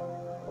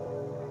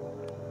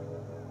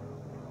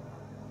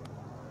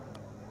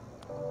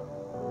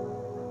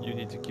 You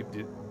need to keep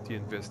the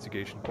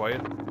investigation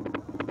quiet?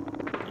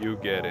 You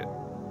get it.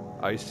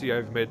 I see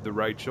I've made the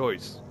right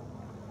choice.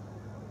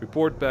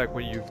 Report back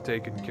when you've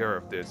taken care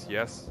of this,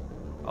 yes?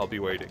 I'll be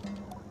waiting.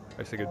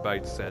 I say goodbye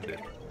to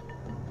Sandit.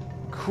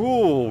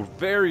 Cool!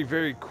 Very,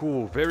 very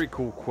cool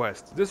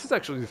quest. This is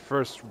actually the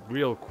first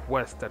real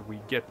quest that we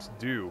get to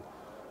do.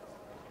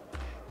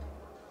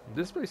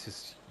 This place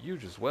is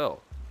huge as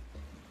well.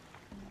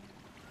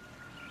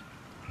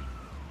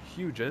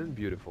 Huge and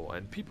beautiful,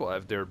 and people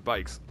have their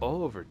bikes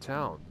all over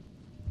town.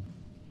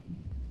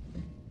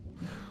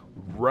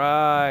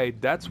 Right,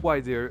 that's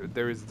why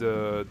there is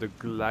the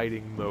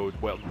gliding mode.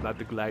 Well, not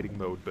the gliding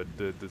mode, but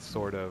the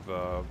sort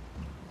of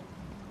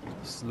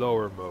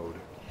slower mode.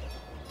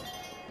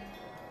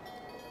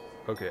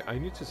 Okay, I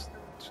need to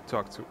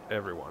talk to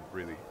everyone,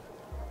 really.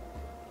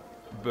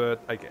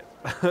 But I can't.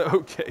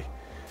 Okay.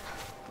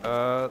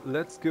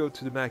 Let's go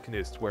to the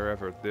machinist,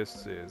 wherever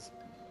this is.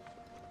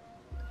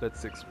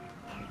 Let's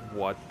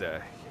what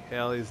the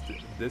hell is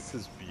this? This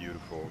is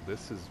beautiful.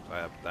 This is...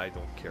 I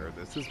don't care.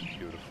 This is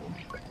beautiful.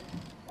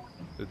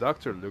 The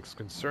doctor looks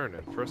concerned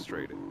and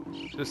frustrated.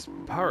 This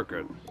power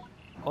cut.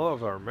 All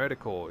of our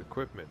medical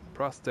equipment,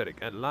 prosthetic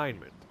and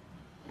alignment.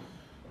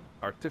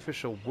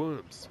 Artificial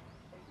wombs.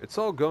 It's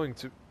all going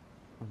to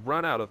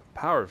run out of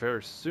power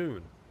very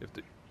soon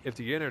if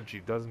the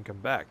energy doesn't come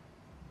back.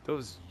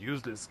 Those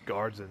useless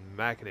guards and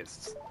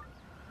machinists.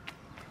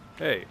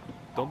 Hey,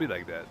 don't be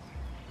like that.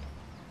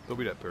 Don't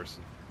be that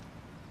person.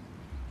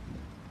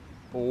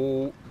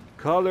 Oh,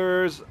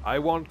 colors! I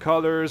want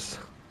colors!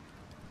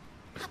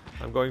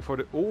 I'm going for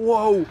the...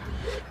 Whoa!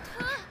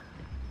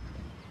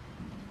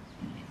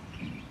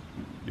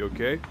 You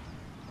okay?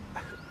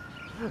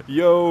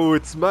 Yo,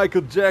 it's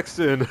Michael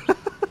Jackson!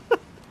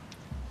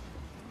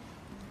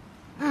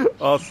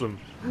 Awesome.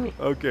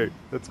 Okay,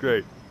 that's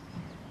great.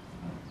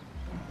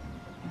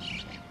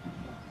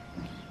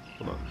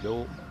 Hold on,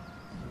 no.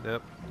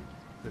 Yep.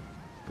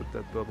 Put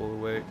that bubble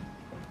away.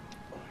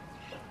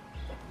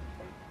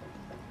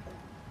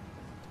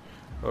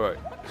 Alright.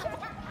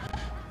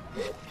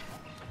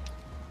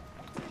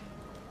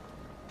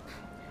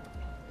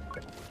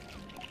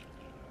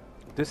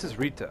 This is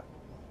Rita,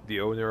 the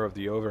owner of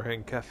the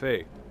Overhang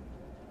Cafe.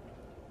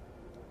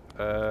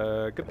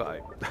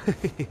 Goodbye.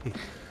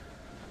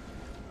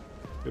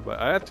 Goodbye.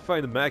 I have to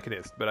find the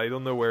machinist, but I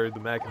don't know where the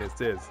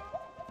machinist is.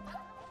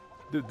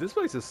 Dude, this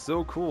place is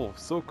so cool,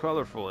 so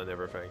colorful and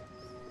everything.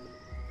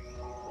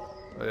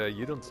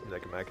 You don't seem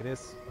like a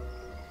machinist.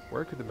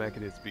 Where could the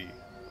machinist be,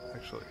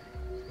 actually?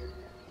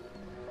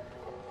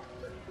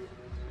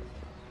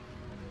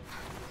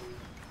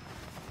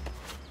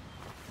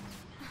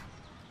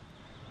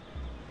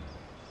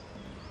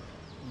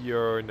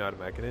 You're not a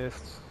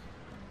machinist.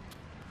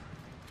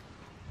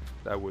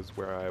 That was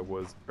where I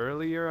was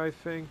earlier, I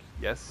think.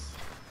 Yes.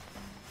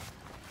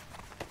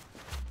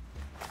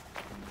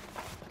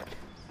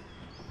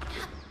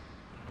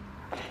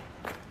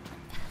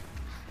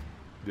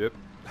 Yep.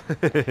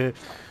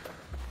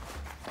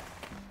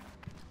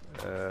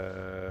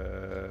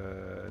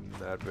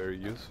 Not very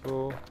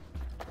useful.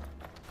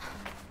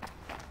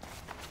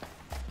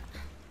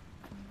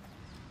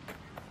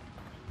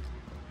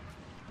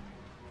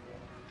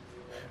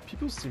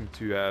 People seem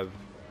to have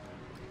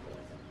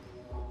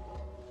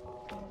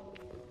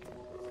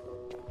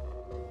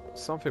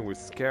something with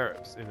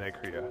scarabs in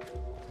Acrea.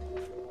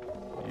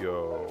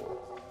 Yo.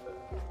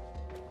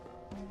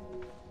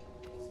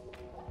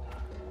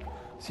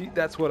 See,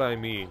 that's what I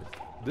mean.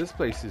 This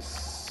place is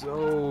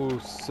so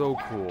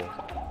cool.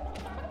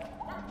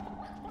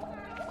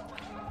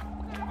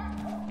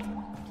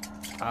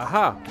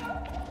 Aha!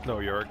 No,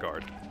 you're a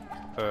guard.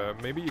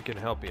 Maybe you can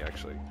help me,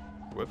 actually.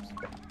 Whoops.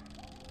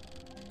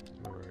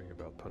 I'm worrying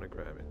about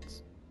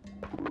pomegranates.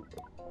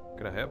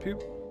 Can I help you?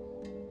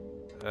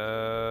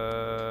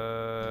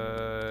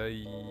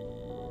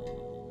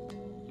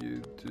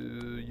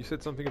 You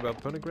said something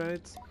about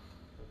pomegranates?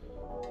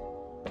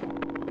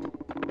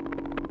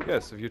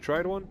 Yes, have you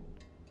tried one?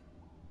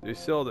 They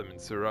sell them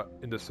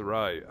in the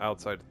Sarai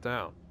outside the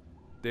town.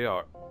 They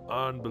are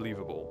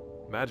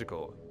unbelievable,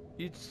 magical.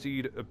 Each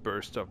seed a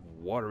burst of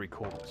watery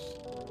coolness.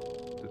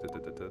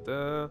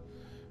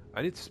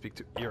 I need to speak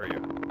to Iria.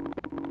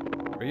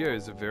 Iria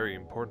is a very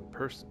important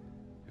person.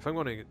 If I'm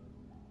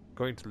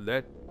going to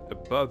let a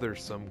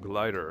bothersome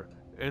glider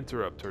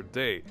interrupt her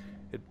day,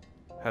 it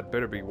Had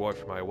better be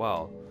worth my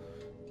while.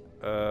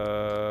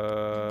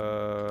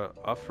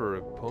 Offer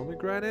a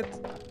pomegranate?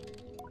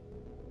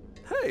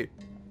 Hey!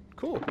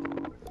 Cool.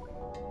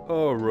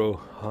 Oh,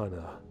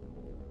 Rohana.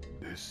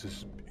 This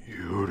is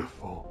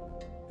beautiful.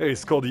 Hey,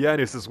 it's called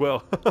Yanis as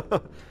well.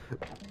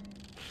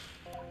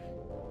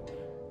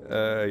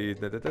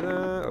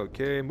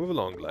 Okay, move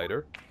along,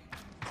 glider.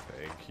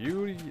 Thank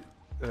you,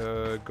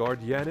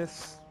 guard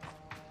Yanis.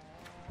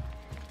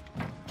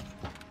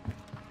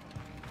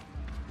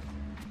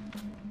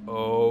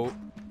 OMG.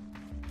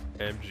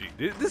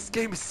 This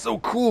game is so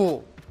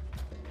cool!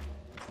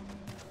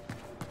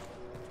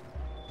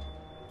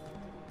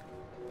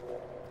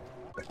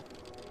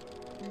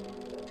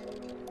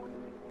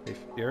 If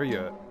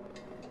Arya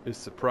is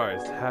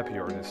surprised, happy,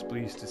 or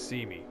displeased to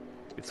see me,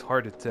 it's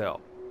hard to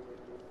tell.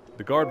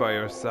 The guard by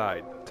our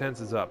side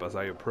tenses up as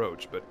I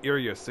approach, but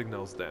Arya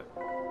signals to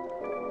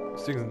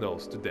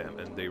them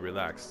and they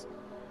relax.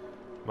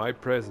 My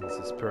presence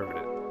is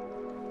permanent.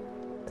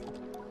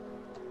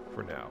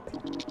 For now.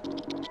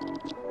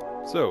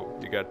 So,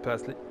 you got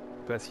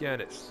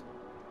Yanis.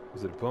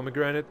 Was it a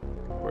pomegranate?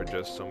 Or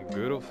just some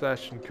good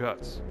old-fashioned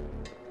cuts?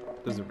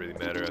 Doesn't really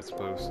matter, I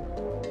suppose.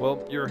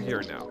 Well, you're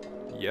here now.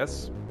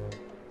 Yes?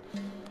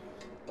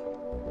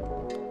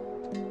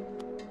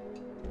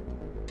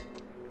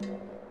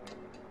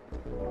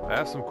 I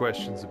have some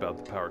questions about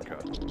the power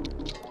cut.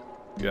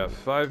 You have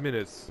 5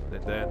 minutes,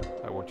 and then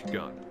I want you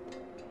gone.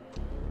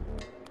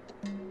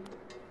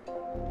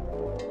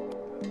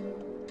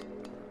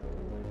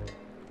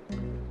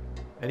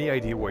 Any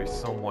idea why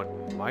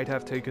someone might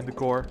have taken the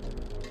core?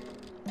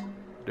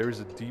 There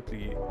is a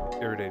deeply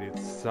irritated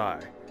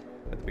sigh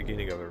at the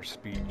beginning of her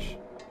speech,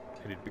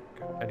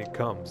 and it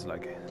comes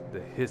like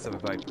the hiss of a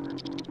viper.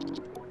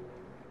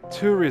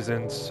 2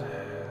 reasons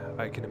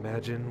I can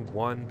imagine.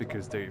 1,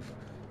 because they've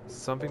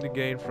something to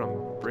gain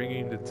from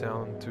bringing the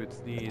town to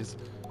its knees.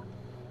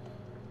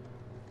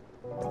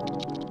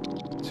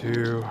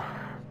 2,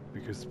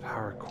 because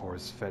power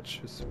cores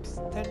fetch a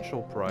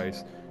substantial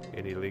price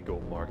in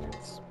illegal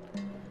markets.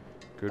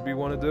 Could be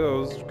one of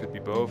those, could be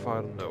both,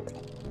 I don't know.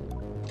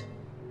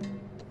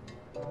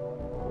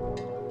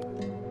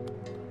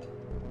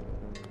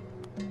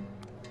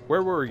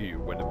 Where were you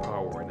when the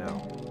power went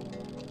out?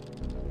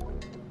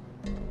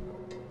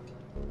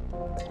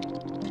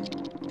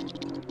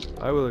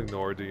 I will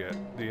ignore the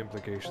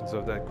implications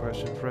of that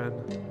question, friend.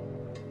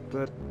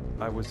 But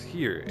I was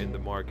here in the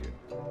market.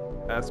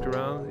 Ask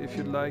around if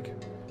you'd like.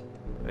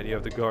 Any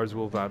of the guards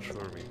will vouch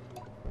for me.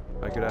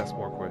 I could ask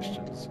more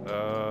questions.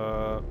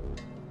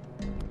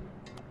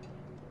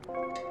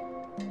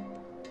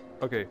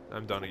 Okay,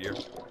 I'm done here.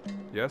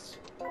 Yes?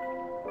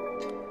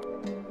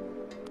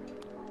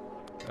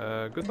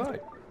 Goodbye.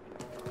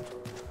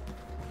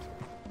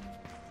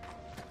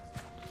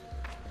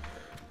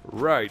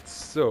 Right,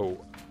 so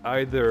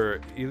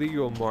either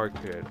illegal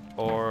market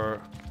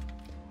or...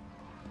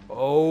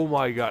 Oh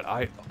my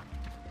god,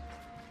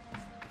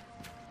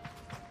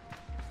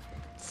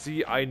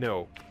 See, I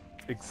know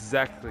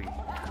exactly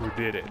who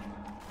did it.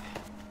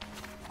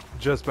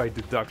 Just by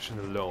deduction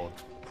alone.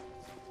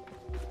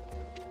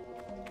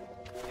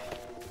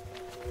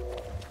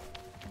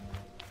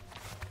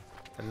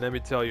 And let me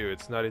tell you,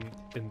 it's not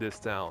in this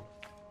town.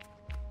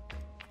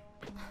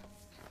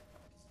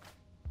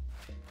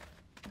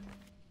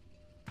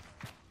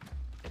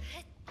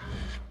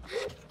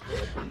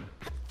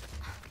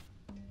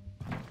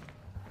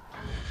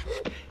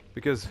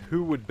 Because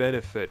who would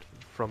benefit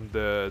from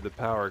the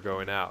power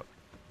going out?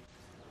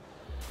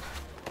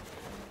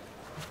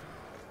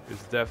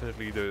 It's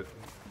definitely the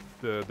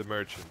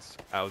merchants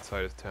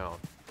outside of town.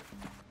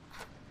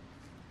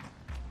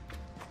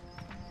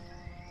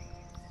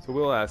 So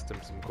we'll ask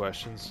them some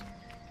questions.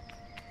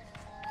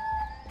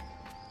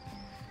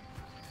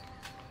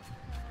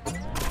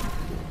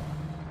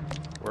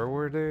 Where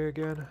were they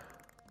again?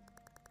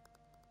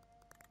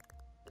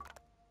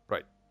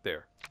 Right,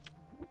 there.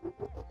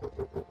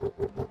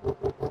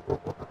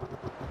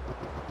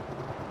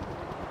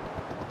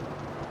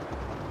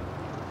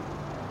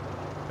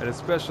 And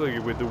especially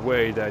with the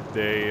way that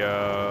they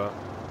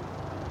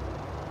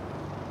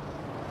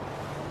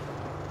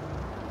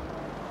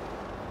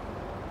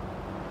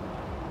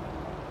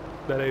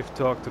that they've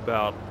talked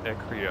about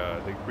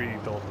Ekria. They really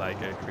don't like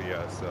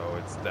Ekria, so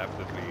it's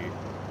definitely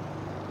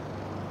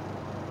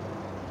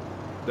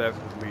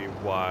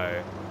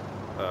why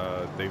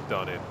they've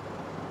done it.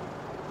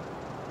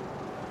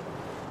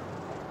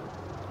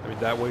 I mean,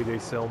 that way they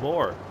sell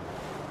more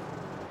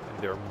and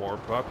they're more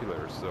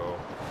popular, so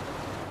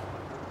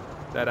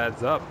that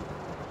adds up.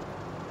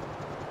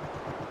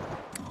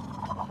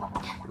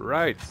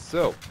 Right,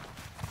 so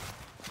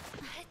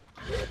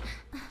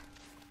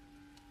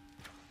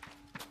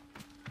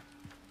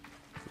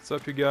what's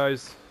up, you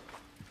guys?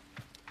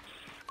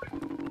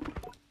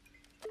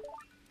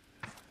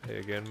 Hey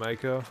again,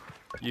 Maiko.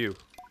 You.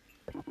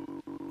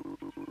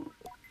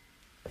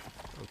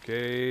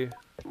 Okay.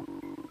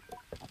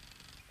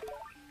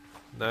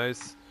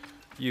 Nice.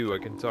 You, I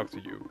can talk to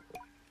you.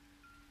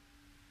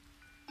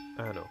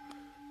 I know.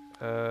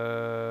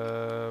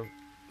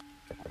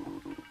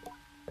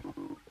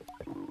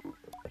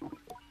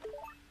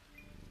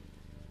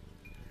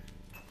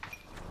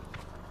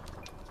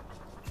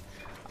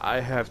 I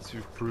have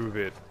to prove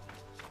it.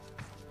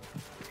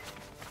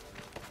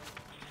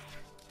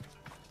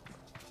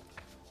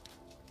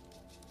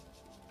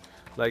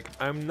 Like,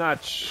 I'm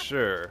not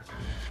sure.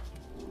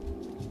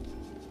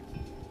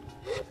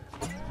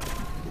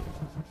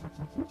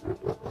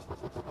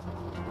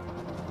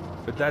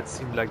 But that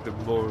seemed like the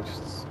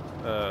most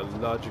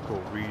logical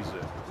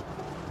reason.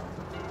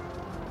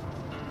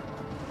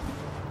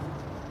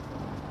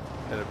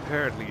 And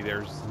apparently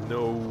there's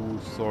no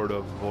sort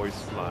of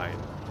voice line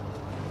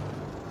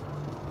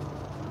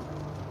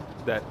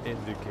that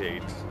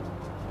indicates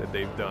that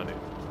they've done it.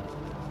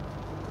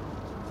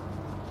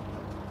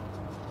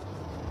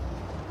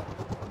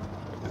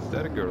 Is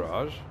that a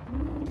garage?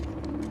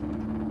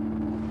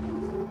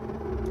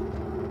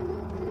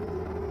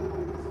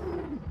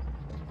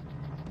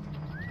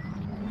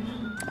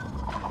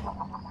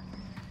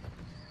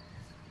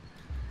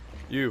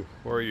 You,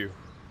 who are you?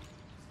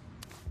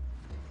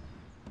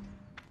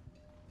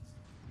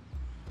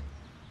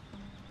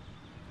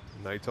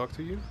 Can I talk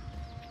to you?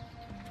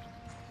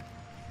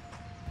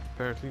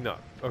 Apparently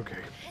not.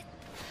 Okay.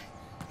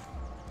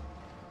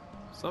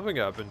 Something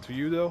happened to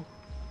you though?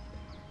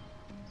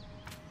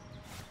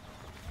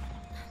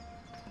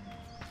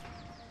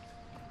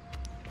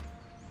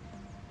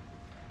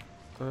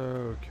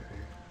 Okay.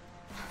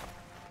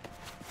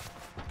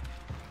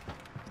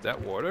 Is that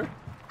water?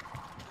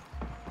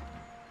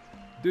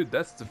 Dude,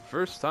 that's the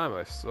first time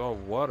I saw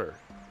water.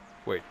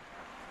 Wait.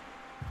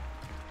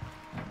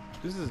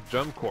 This is a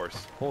jump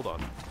course. Hold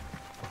on.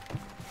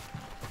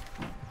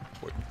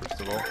 Wait,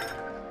 first of all.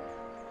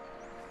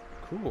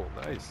 Cool,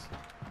 nice.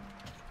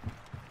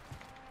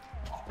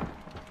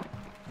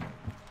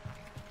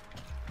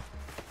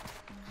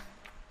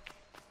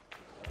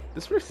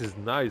 This race is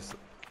nice.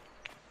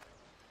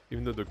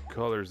 Even though the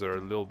colors are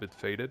a little bit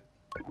faded.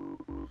 Power,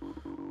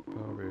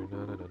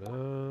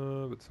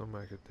 but some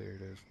market, there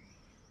it is.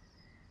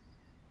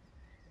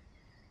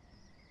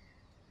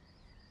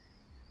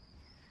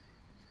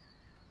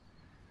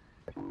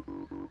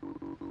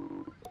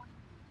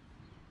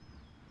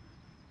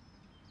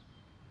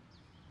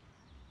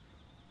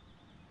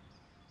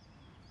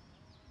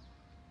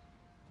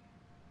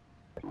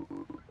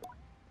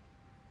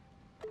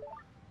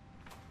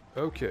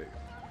 Okay.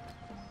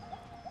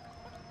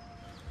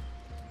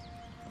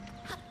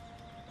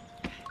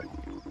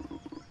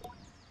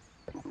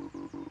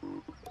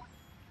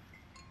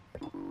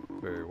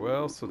 Very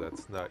well, so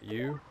that's not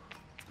you.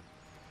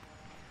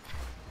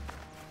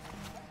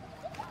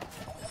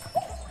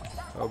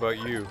 How about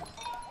you?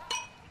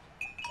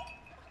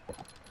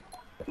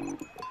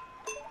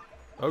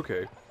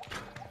 Okay.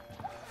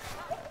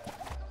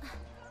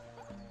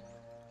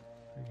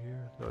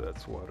 Here? No,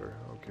 that's water.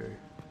 Okay.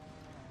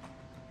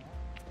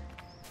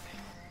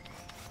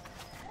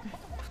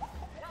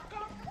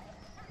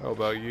 How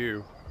about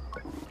you?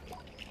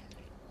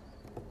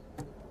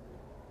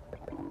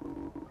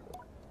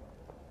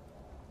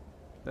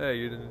 Hey,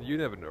 you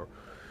never know.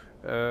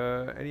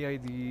 Any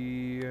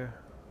idea?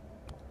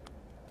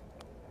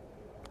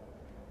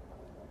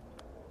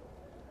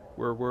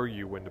 Where were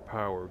you when the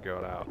power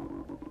got out?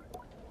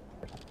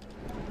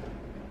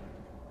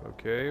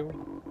 Okay.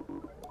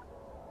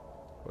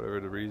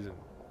 Whatever the reason,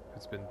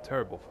 it's been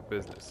terrible for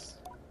business.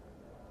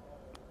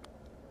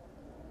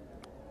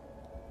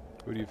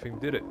 Who do you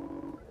think did it?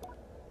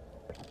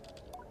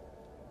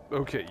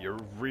 Okay, you're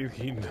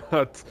really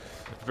not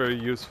very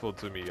useful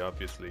to me,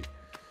 obviously.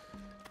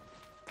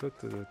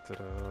 Thing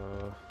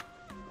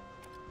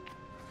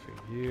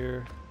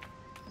here.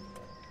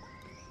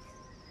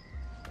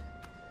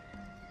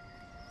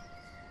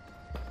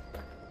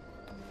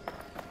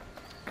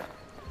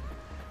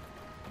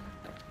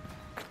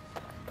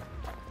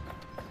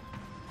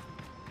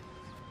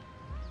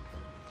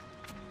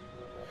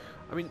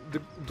 I mean,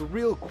 the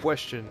real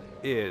question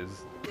is,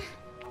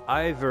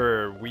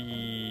 either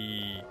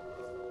we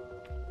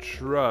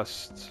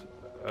trust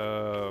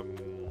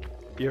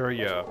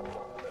area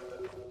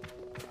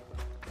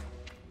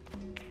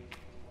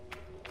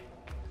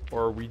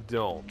or we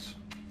don't.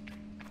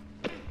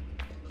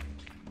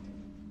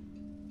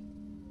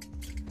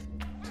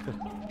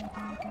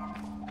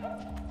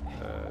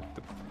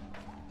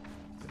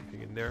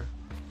 Anything in there?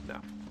 No.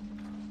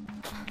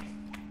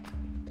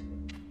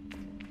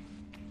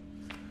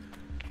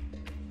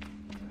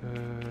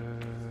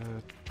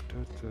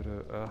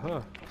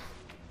 Uh-huh.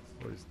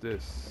 What is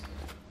this?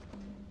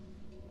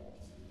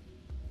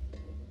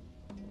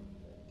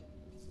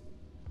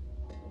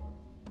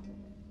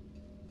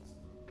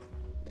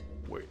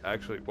 Wait,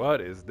 actually,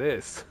 what is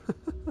this?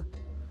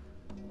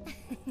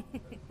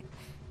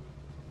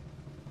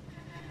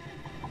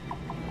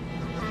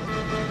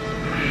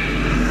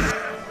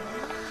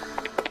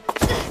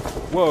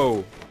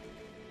 Whoa!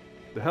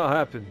 The hell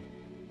happened?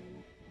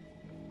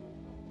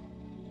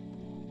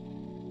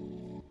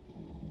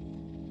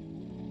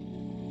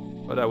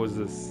 Oh, that was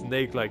a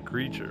snake-like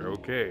creature,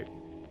 okay.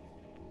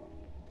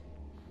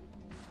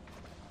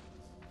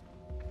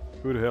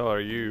 Who the hell are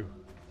you?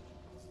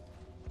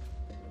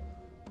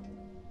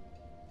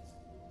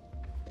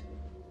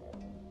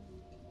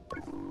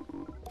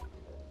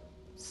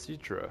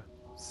 Citra.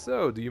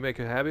 So, do you make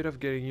a habit of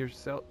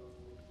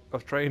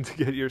trying to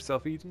get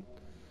yourself eaten?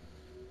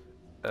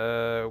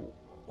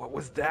 What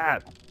was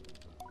that?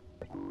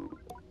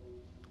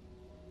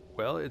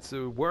 Well, it's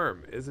a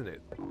worm, isn't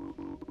it?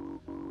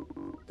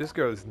 This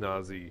girl is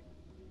Nazi.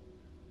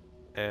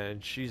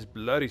 And she's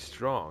bloody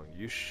strong.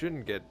 You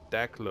shouldn't get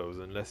that close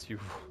unless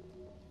you've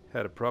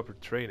had a proper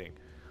training.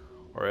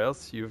 Or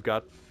else you've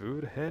got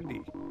food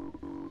handy.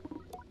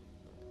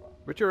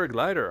 But you're a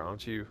glider,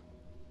 aren't you?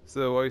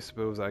 So I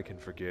suppose I can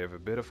forgive a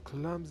bit of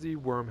clumsy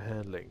worm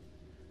handling.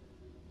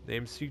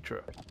 Name's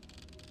Citra.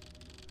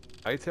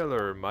 I tell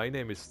her my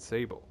name is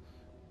Sable.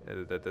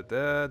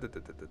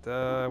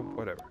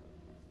 Whatever.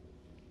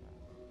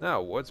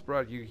 Now, what's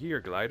brought you here,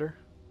 glider?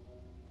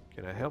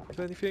 Can I help with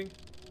anything?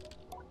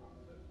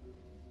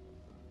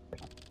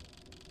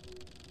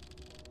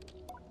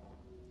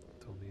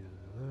 Told me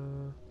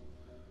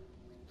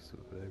so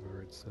the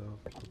labor itself.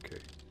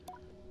 Okay.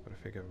 But I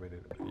think I've made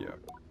it. Yeah.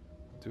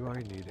 Do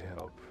I need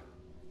help?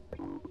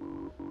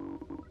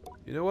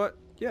 You know what?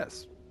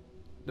 Yes.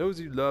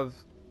 Nosy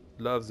loves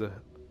a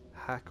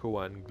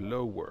Hakoan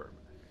glowworm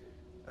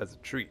as a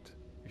treat.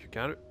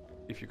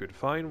 If you could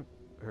find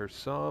her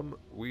some,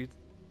 we'd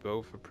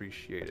both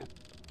appreciate it.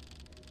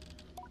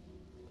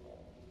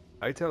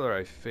 I tell her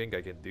I think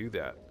I can do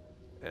that,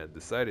 and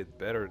decided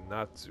better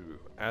not to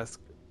ask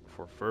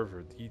for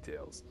further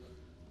details.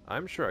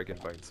 I'm sure I can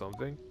find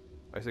something.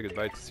 I say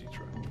goodbye to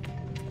Citra.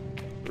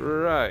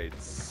 Right,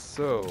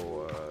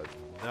 so,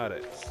 not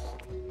it.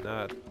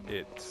 Not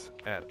it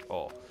at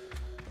all.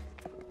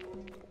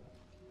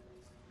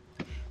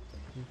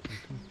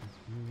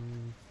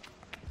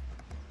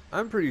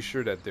 I'm pretty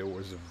sure that there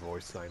was a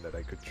voice line that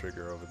I could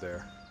trigger over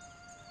there.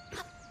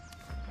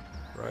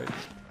 Right?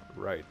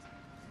 Right.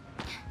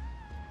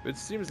 It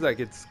seems like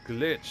it's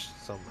glitched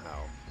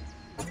somehow.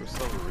 For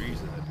some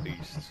reason, at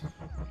least.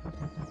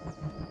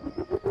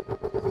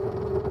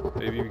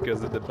 Maybe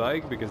because of the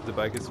bike? Because the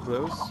bike is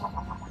close?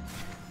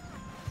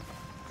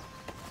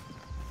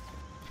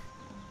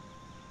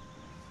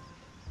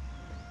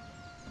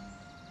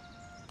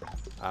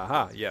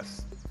 Aha,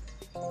 yes.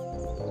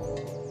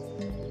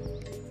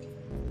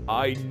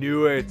 I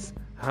knew it!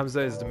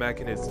 Hamza is the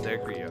machinist in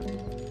Ekria.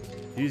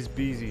 He's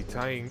busy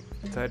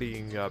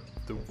tidying up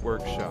the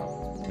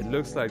workshop. It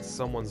looks like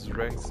someone's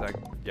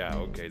ransacked. Yeah,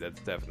 okay,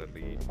 that's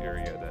definitely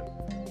area then.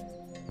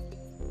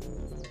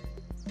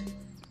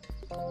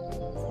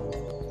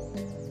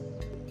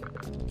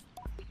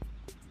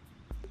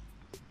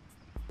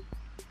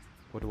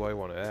 What do I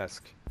want to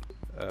ask?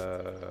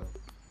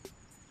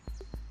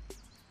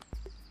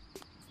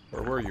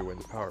 Where were you when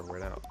the power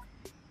went out?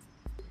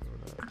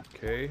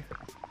 Okay.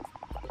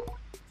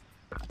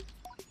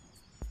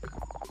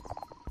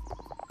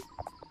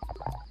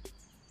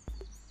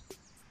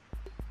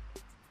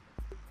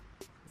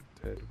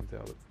 Dead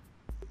without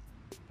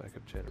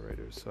backup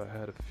generators, so I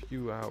had a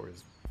few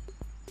hours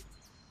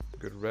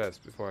good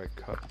rest before I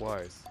cut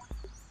wise.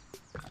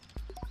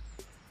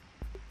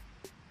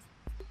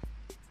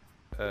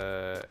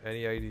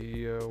 Any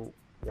idea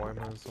why I'm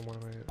on someone?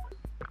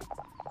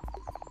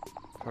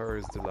 Power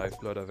is the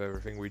lifeblood of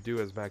everything we do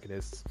as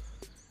machinists,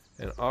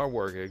 and our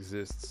work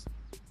exists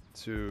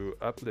to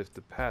uplift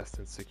the past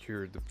and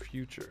secure the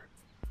future.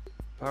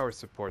 Power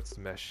supports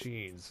the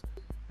machines,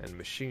 and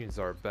machines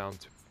are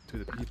bound to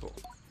the people.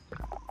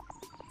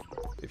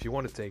 If you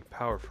want to take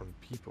power from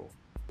people,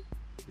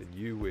 then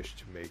you wish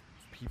to make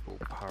people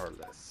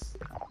powerless.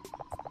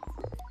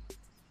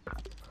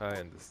 I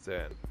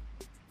understand.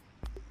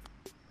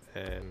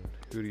 And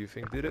who do you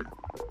think did it?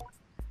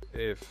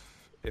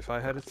 If I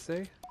had to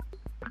say?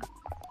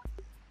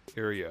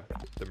 Iria,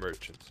 the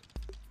merchant.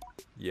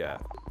 Yeah,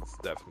 it's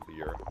definitely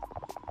Iria.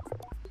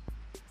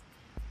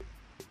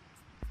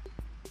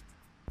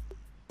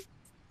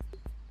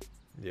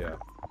 Yeah.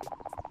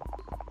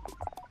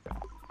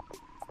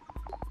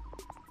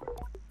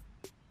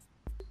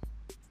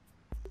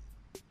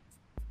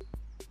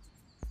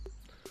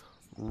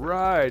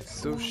 Right,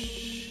 so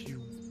she...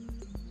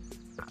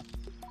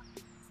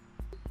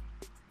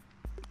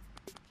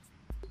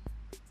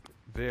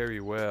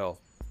 Very well.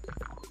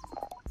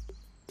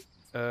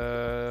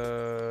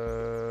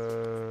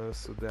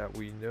 So that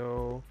we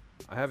know...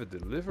 I have a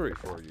delivery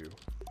for you.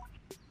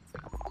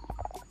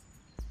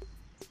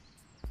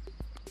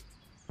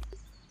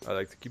 I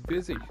like to keep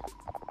busy.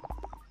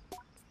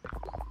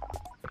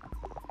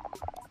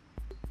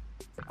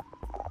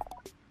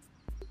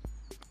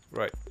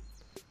 Right.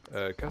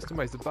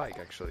 Customize the bike,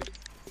 actually.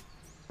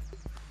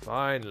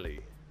 Finally.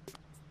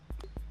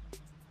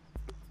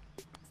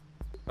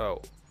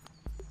 Oh.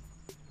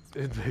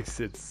 It makes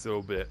it so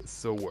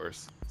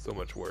worse. So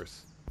much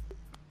worse.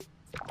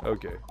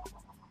 Okay.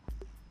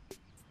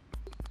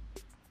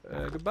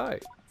 Goodbye.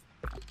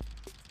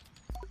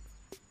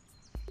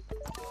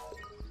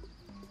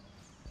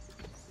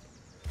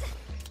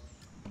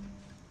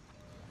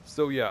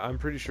 So yeah, I'm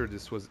pretty sure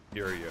this was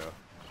Iria.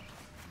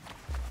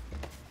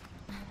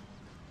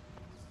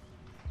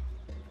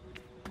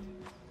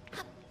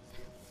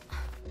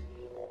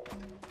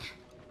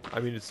 I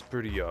mean, it's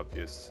pretty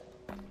obvious.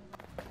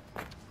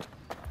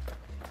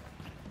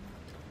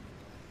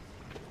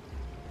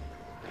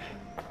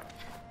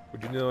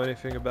 know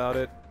anything about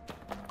it?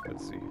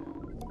 Let's see.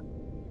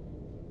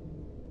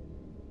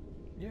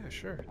 Yeah,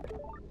 sure.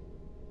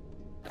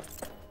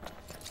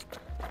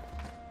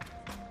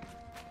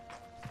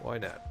 Why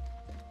not?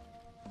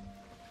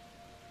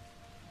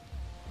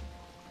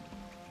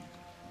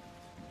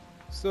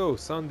 So,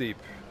 Sandeep.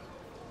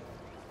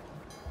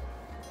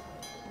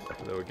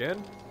 Hello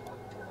again.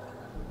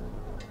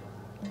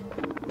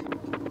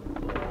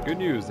 Good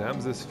news,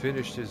 Hamza's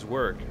finished his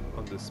work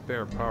on the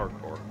spare power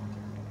core.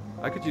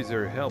 I could use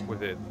your help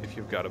with it if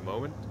you've got a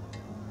moment.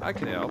 I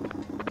can help.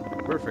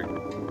 Perfect.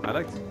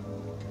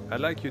 I'd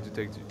like you to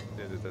take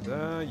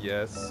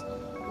yes.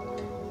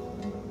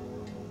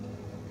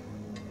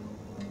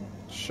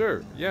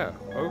 Sure, yeah,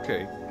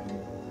 okay.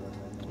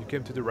 You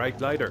came to the right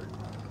glider.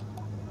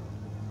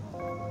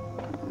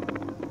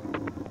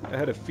 I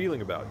had a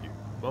feeling about you,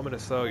 the moment I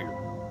saw you.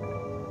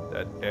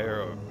 That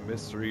air of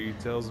mystery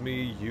tells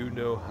me you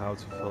know how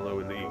to follow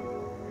a lead,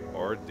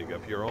 or dig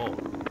up your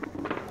own.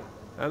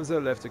 Hamza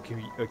left a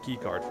key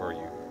card for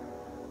you.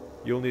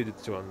 You'll need it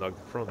to unlock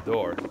the front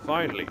door.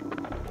 Finally!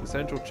 The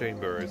central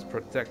chamber is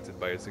protected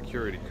by a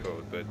security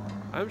code, but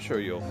I'm sure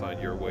you'll find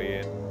your way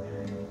in.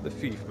 The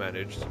thief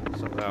managed,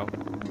 somehow.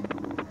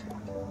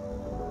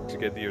 To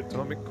get the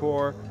atomic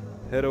core,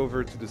 head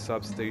over to the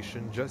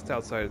substation just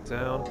outside of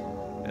town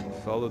and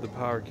follow the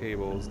power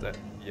cables that...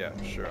 Yeah,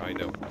 sure, I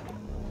know.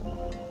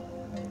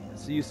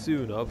 See you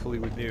soon, hopefully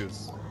with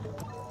news.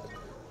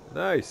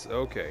 Nice,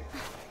 okay.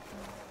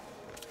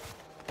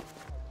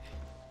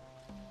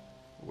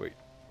 Wait.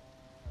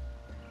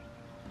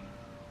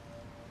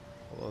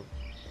 Hold on.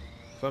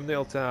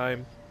 Thumbnail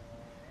time.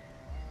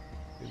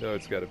 You know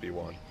it's gotta be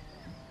one.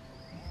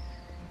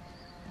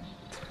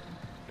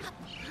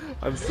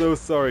 I'm so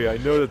sorry, I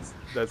know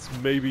that's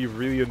maybe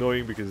really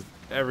annoying because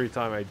every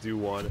time I do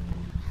one.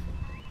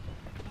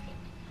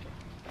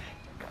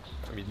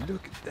 I mean,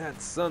 look at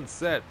that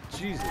sunset,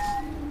 Jesus.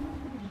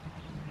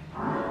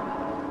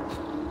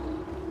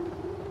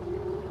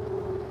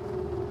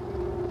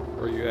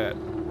 Where are you at?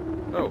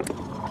 Oh.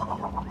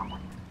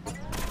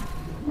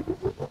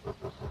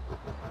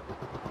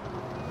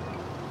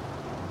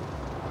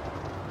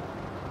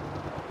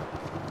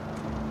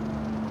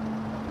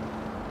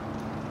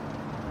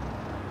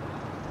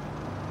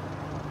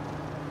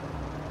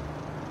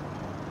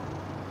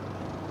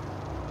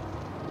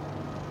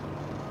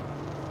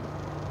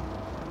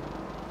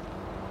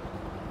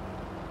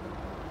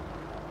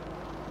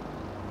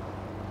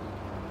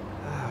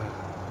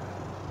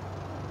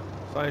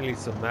 Finally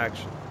some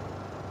action.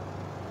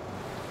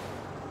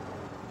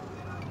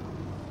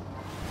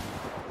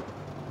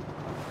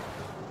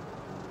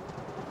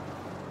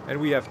 And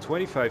we have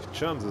 25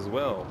 chums as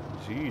well.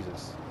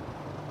 Jesus.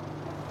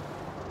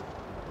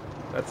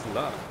 That's a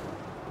lot.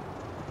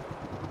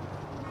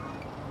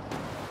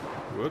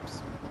 Whoops.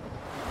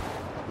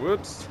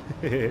 Whoops.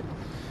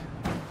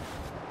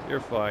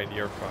 You're fine,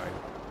 you're fine.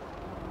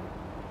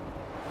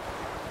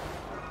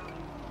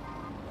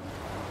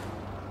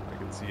 I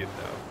can see it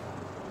now.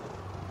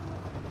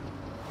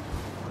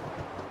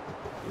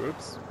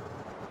 Whoops.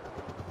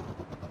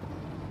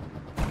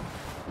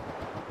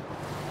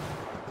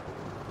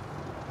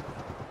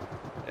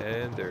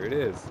 And there it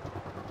is.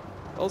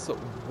 Also,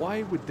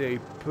 why would they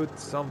put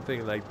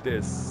something like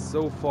this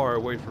so far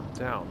away from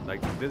town?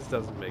 Like, this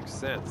doesn't make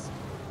sense.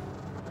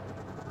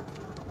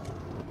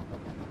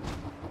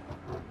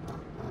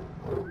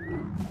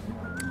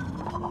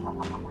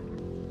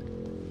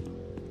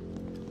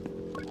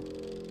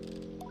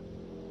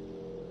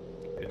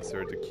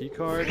 Insert the key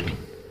card.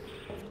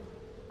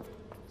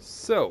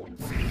 So,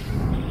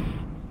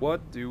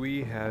 what do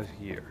we have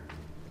here?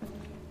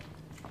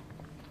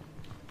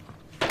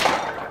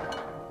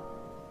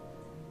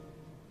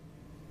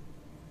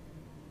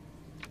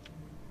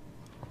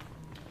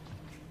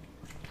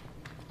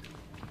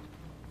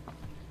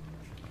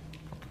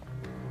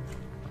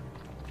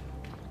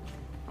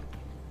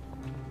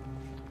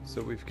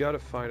 So we've got to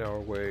find our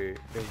way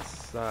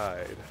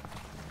inside.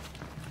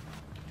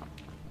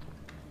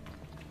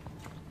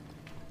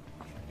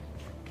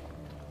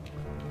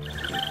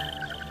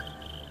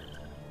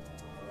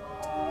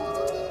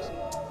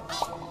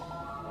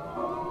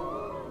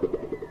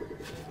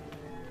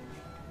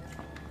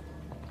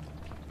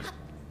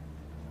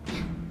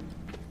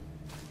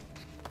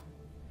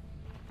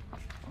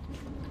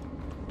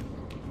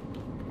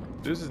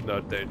 This is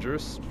not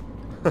dangerous.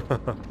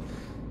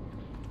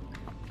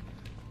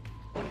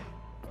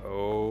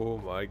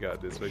 Oh my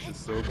god, this place is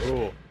so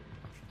cool.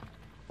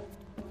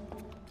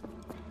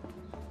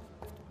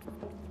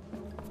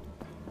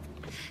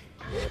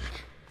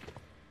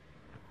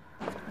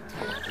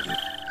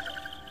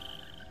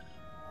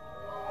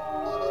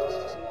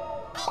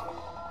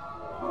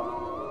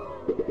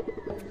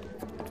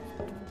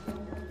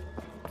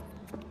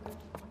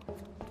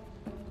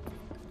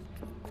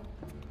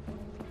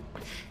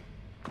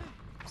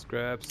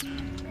 Scraps,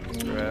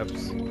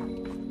 scraps.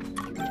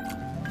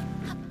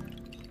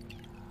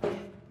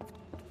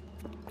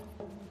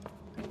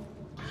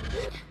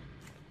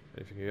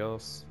 Anything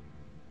else?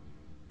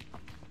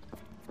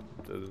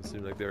 Doesn't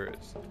seem like there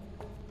is.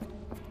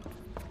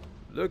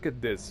 Look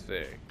at this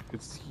thing.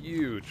 It's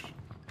huge.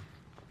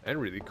 And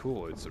really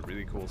cool. It's a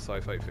really cool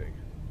sci-fi thing.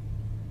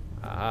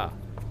 Ah.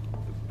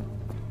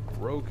 The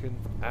broken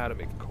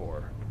atomic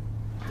core.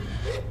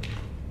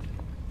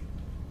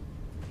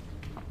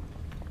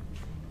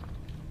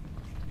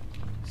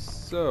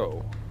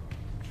 So.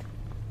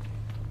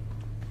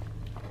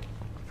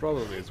 The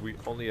problem is we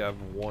only have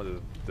one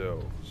of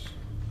those.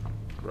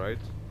 Right?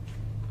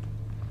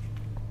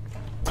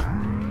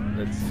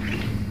 Let's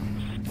see.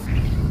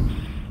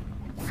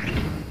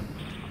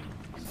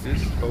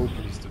 This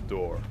opens the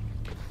door.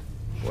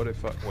 What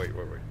if I... Wait.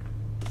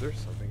 Is there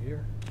something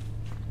here?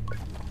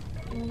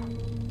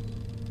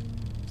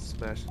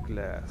 Smashed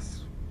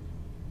glass.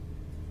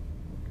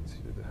 You can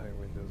see that the high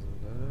windows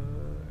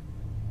are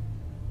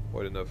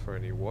wide enough for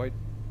any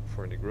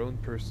grown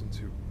person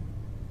to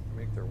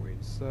make their way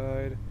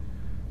inside.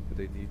 But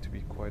they need to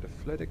be quite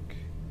athletic.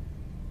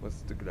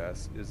 Once the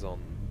glass is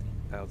on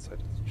the outside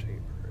of the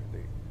chamber,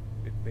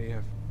 it may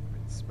have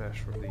been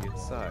smashed from the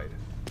inside.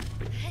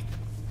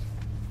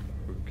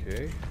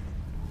 Okay.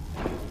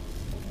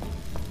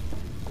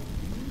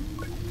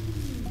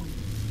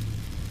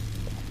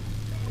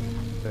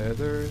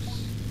 Feathers.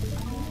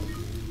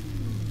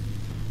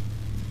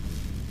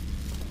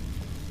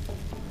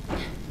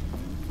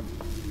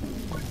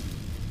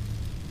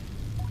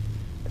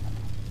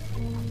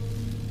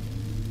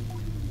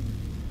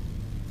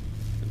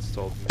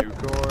 Installed new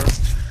core.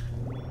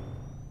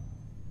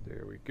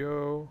 There we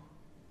go.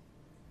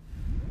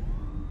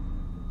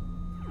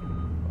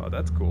 Oh,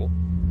 that's cool.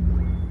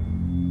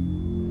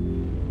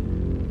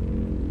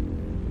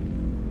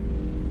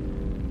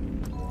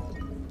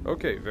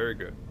 Okay, very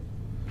good.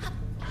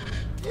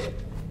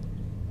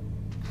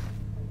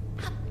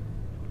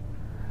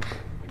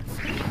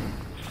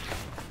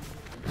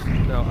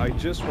 Now, I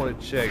just want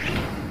to check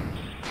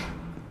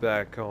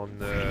back on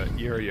the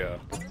area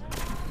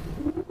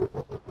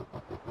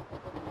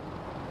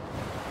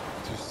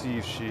to see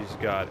if she's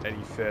got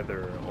any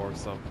feather or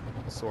some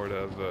sort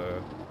of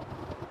a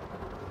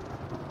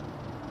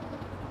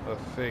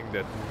thing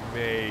that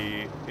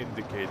may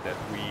indicate that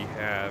we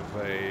have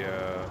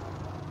a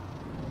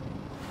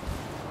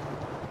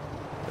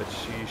that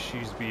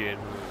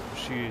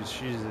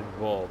she's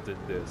involved in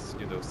this,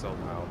 you know,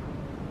 somehow.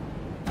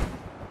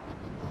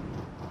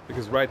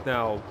 Because right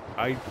now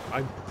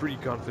I'm pretty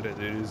confident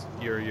it is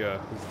Iria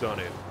who's done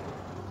it.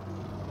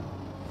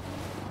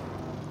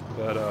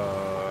 But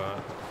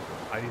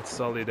I need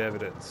solid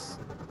evidence.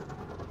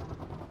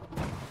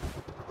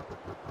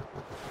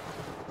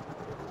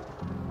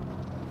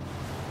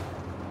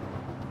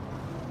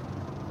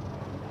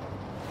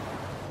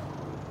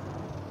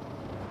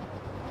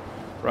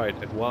 Right,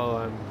 and while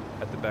I'm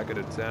at the back of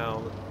the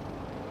town,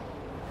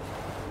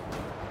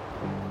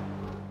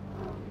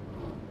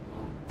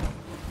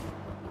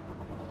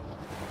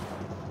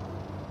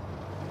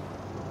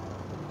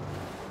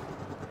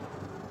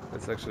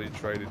 let's actually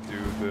try to do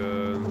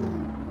the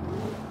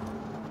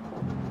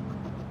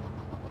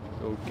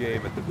little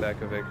game at the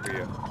back of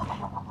Ekria.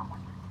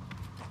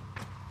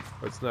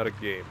 Well, it's not a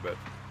game, but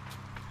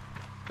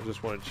I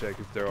just want to check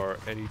if there are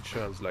any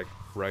chunks like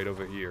right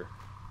over here.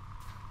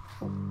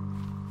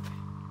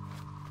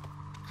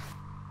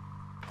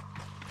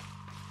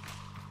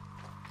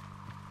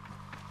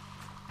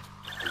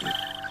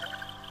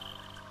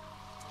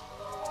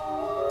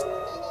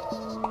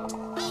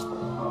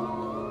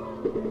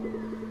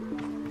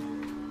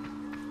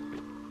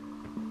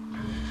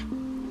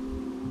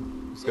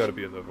 There's gotta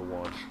be another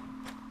one.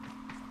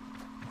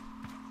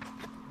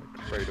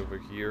 Like right over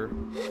here.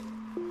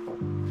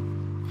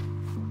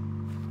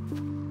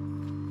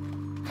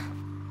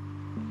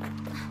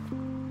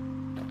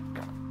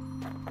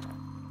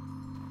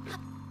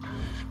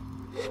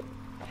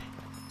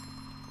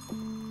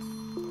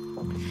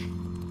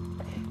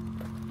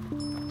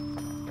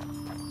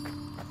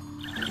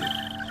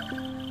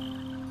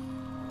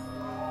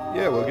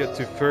 Yeah, we'll get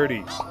to 30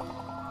 in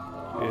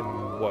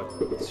what,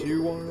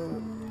 2 on?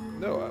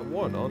 No,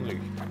 1 only.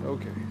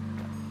 Okay.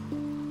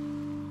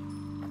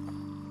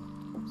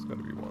 There's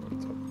gotta be one on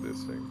top of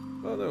this thing.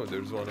 Oh no,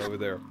 there's one over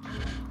there.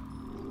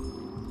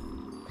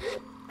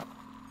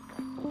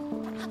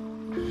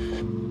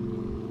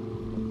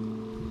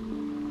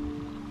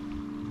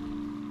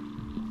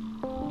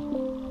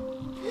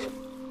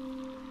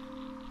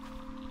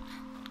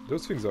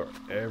 Those things are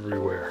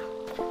everywhere.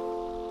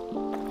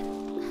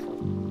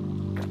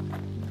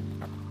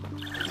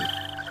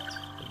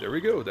 There we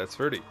go, that's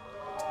 30.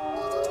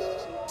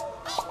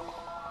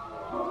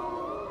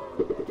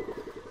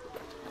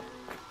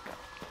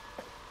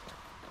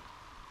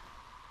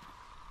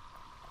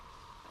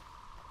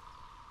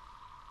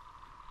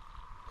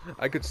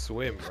 I could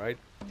swim, right?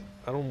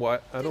 I don't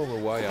know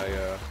why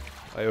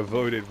I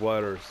avoided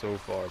water so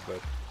far,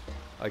 but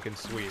I can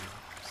swim,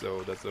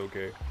 so that's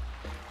okay.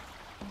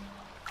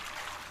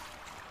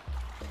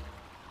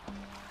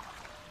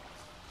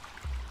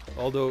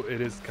 Although it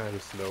is kind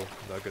of slow,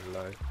 not gonna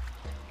lie.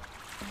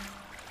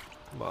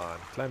 Come on,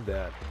 climb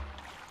that.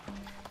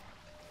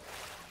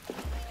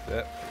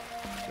 Yep.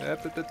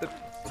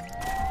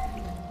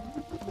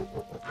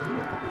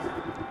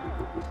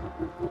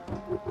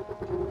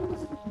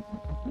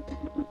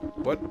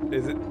 What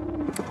is it?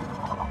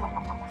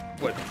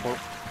 What?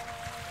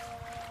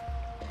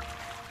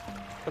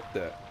 What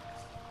the?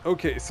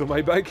 Okay, so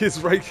my bike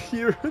is right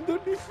here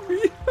underneath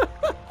me.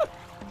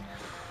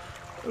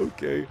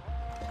 Okay.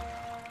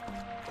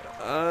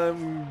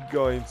 I'm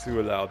going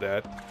to allow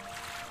that.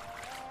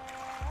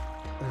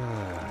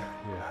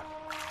 Yeah.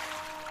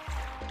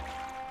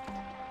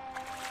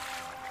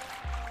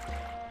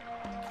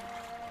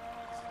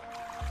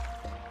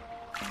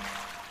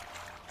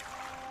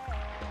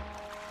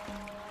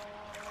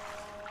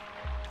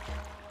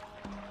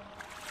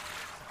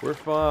 We're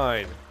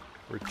fine.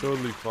 We're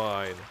totally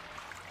fine.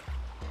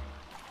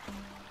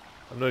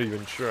 I'm not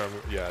even sure.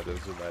 Yeah, it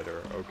doesn't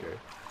matter. Okay.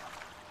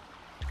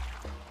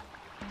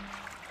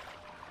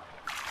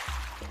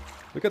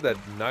 Look at that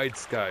night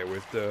sky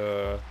with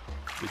the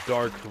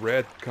dark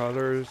red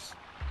colors.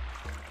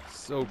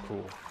 So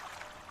cool.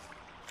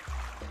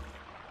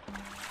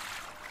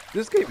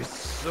 This game is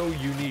so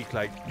unique.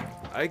 Like,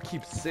 I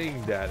keep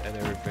saying that and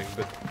everything,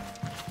 but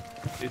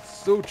it's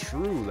so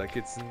true. Like,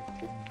 it's...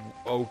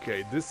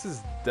 Okay, this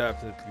is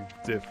definitely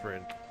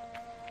different.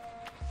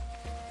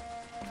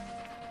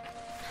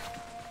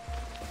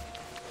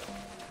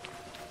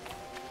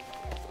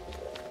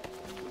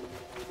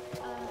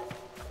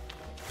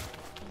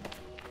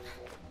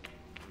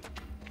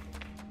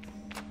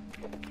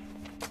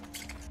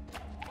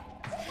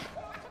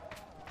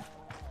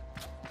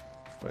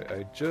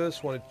 I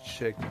just want to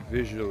check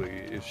visually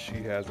if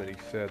she has any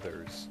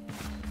feathers.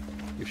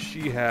 If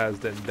she has,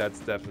 then that's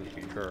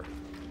definitely her.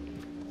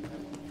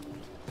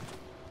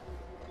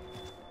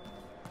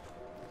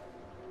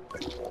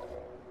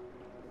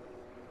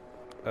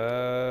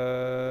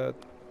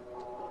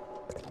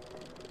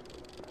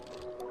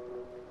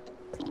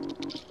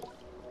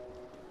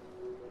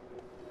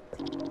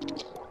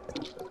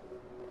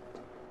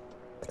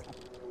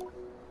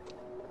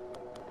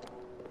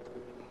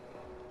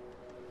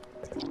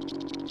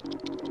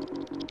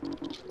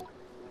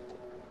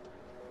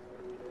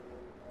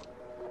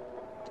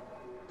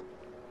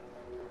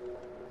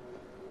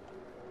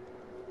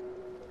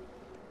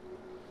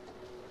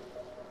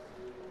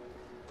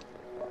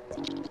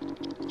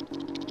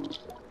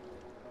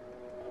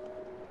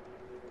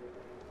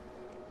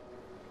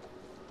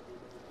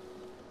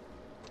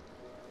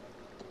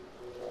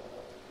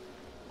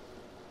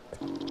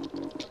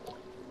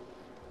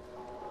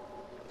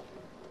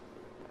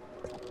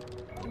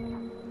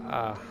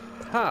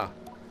 Aha!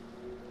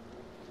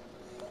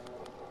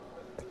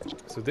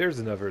 So there's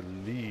another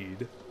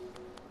lead.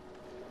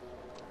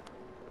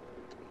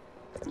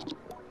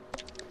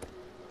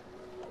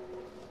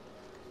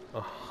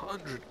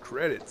 $100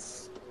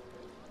 credits.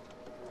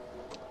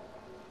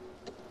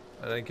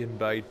 And I can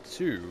buy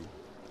 2.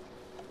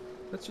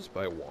 Let's just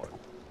buy 1.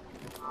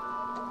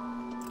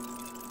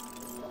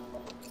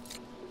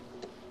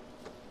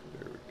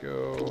 There we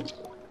go.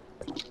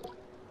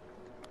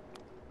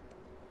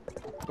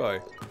 Buy.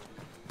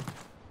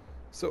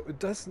 So it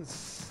doesn't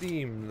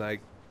seem like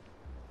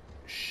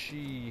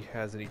she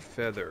has any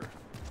feather.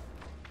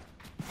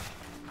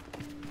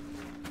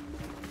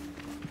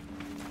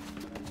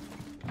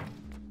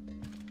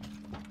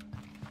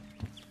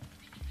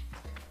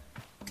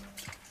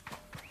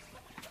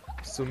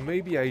 So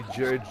maybe I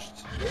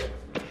judged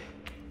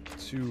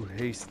too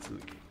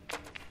hastily.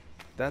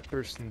 That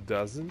person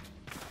doesn't.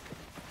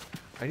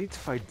 I need to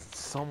find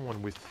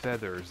someone with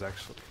feathers,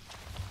 actually.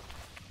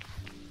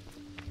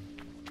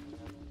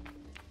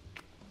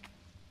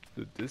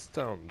 Dude, this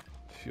town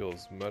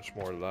feels much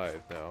more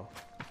alive now.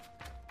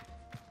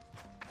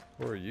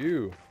 Who are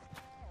you?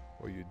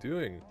 What are you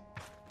doing?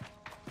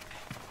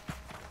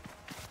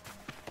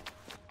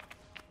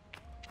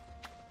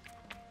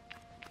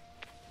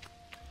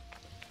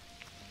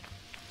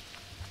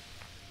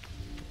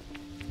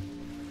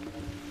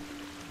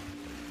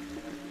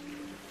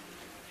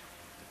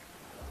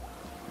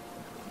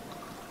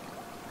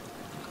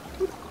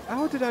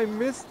 How did I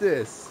miss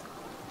this?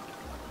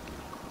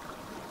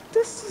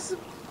 This is a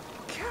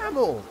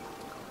camel!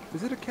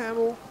 Is it a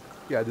camel?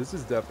 Yeah, this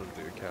is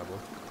definitely a camel.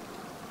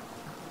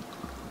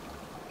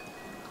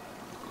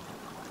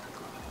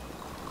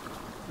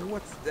 And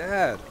what's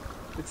that?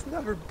 It's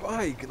another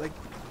bike, like...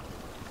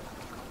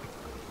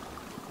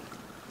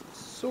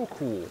 So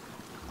cool.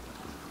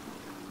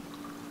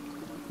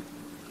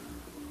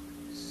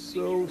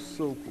 So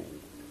cool.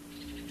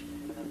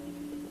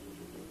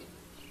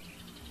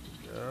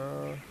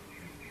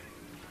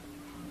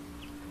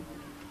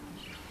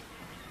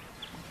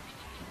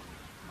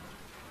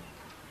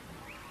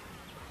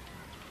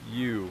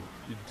 You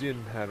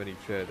didn't have any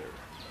feather.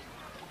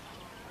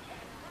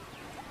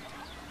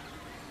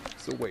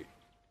 So wait.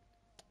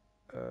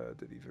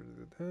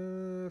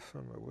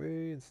 Found my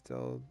way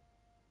installed.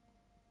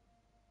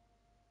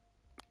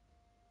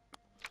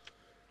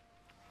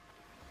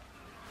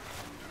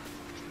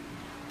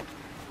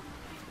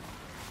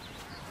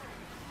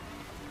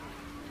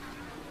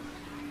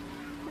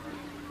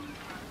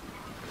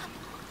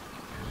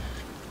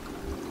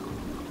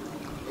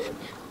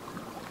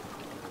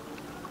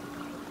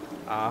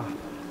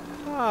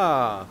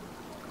 Aha!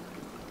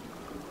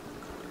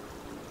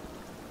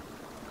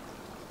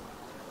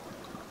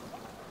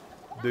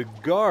 The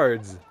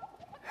guards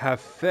have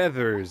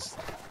feathers.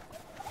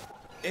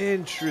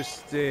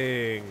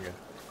 Interesting.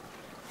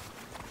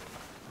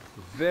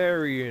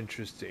 Very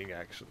interesting,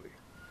 actually.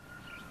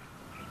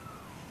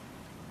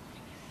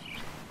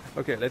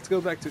 Okay, let's go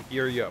back to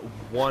area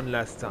one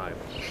last time.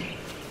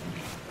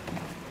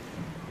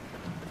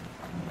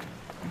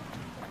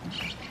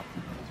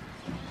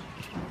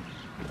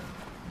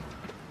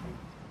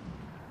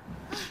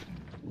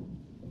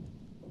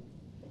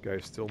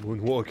 Guy's still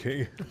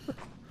moonwalking.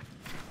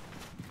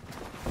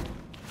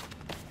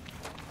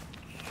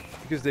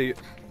 Because they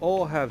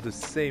all have the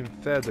same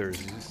feathers.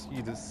 You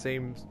see the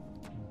same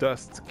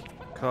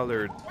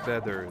dust-colored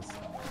feathers.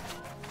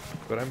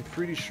 But I'm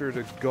pretty sure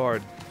the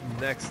guard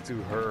next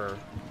to her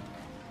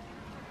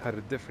had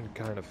a different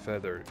kind of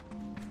feather.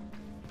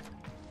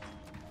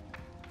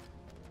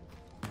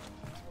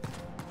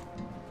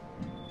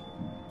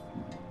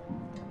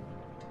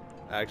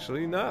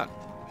 Actually not.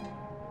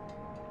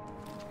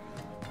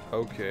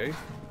 Okay.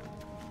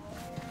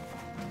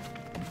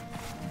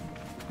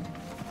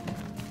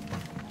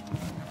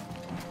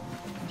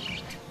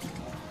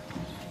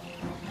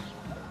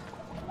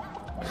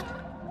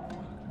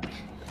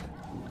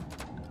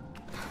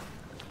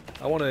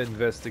 I want to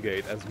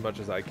investigate as much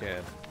as I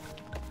can.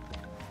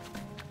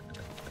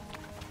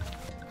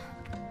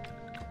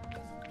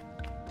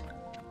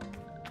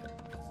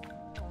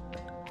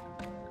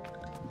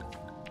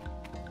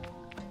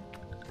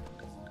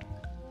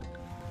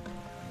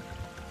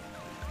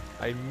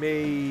 I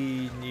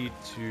may need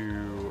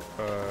to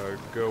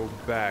go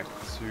back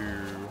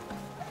to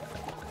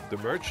the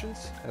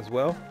merchants as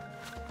well.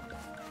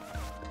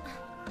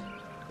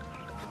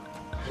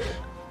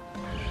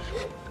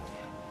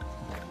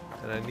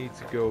 And I need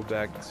to go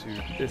back to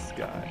this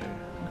guy.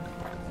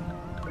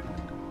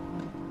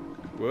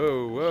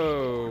 Whoa,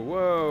 whoa,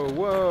 whoa,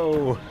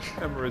 whoa!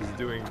 Camera's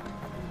doing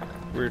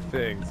weird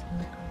things.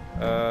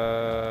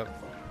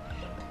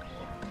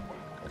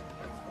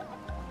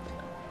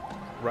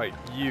 Right,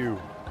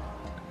 you.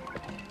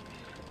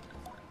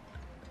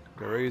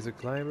 Garay is a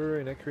climber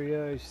in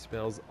Ekria. She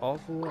smells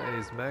awful and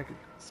his mask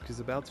is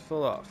about to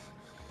fall off.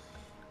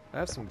 I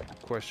have some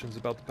questions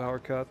about the power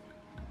cut.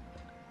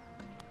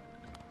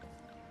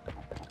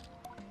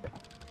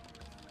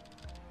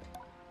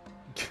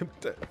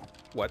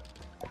 What?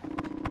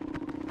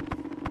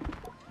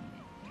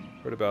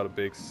 Heard about a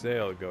big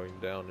sale going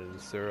down in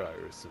Serai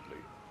recently.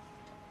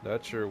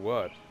 Not sure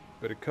what,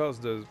 but it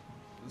caused a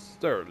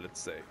stir, let's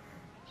say.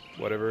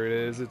 Whatever it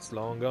is, it's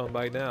long gone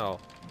by now.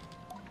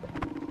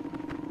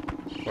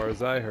 As far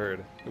as I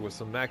heard, there was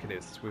some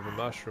machinists with a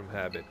mushroom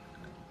habit.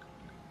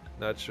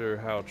 Not sure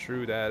how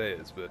true that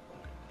is, but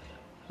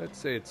let's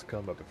say it's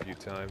come up a few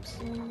times.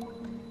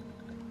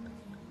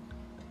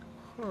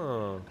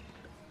 Huh.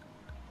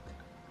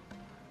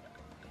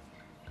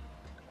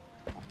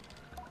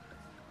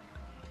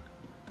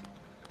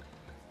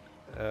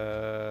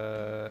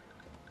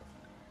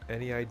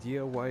 Any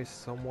idea why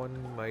someone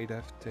might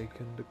have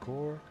taken the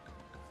core?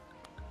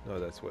 No,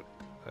 that's what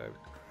I...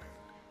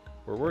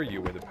 Where were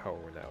you when the power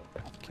went out?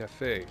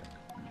 Cafe.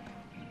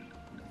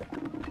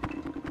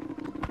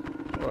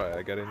 Alright,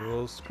 I got a new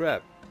little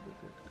scrap.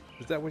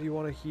 Is that what you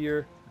want to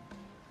hear?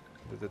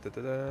 Who's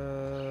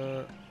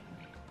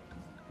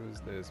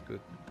this? But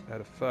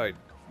had a fight.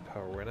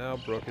 Power went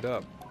out, broke it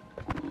up.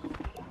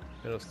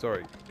 End of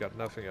story. Got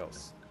nothing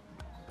else.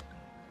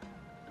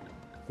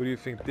 Who do you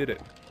think did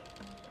it?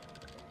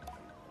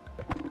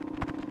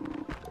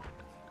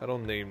 I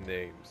don't name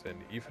names, and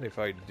even if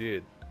I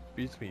did,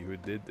 beats me who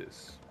did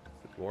this.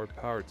 But more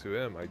power to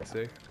him, I'd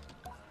say.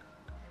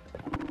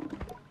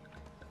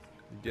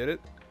 You get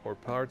it? More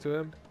power to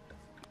him?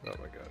 Oh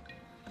my god.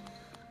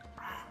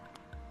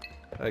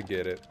 I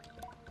get it.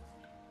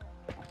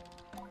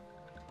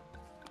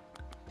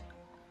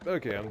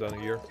 Okay, I'm done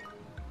here.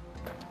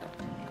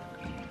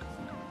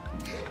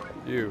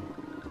 You.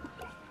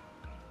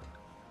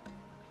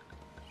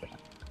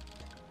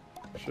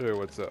 Sure,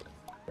 what's up?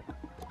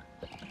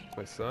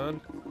 My son?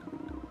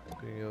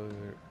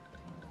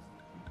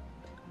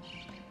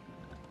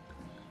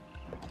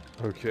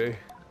 Okay.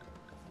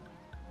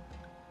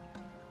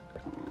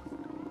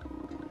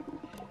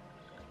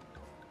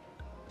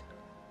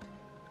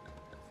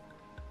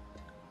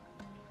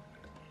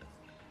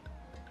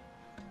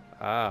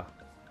 Ah.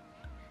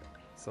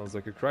 Sounds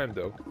like a crime,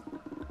 though.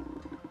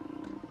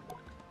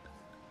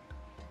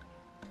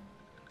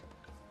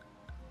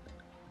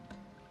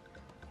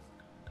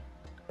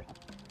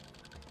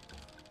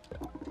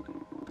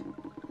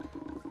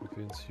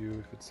 Convince you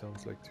if it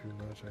sounds like too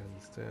much, I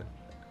understand.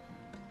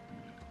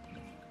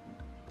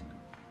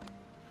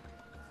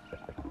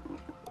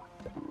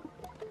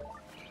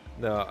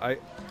 No,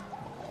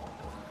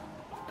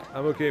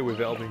 I'm okay with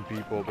helping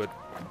people, but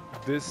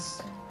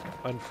this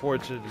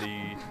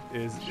unfortunately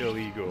is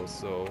illegal,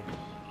 so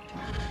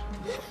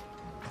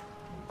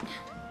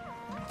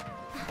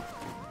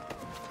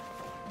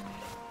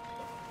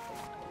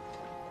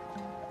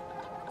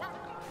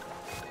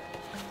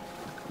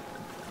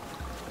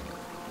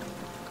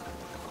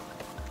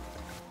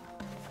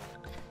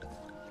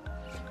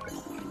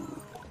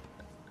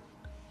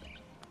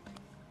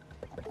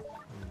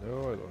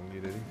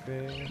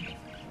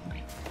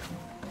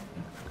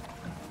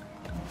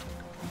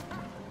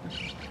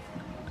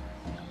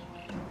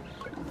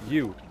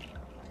You.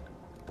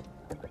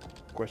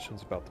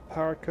 Questions about the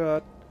power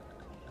cut.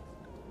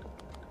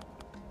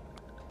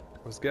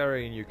 Was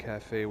Gary in your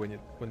cafe when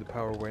the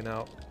power went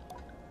out?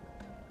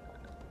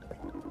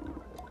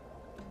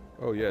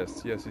 Oh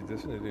yes, yes, he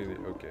definitely did.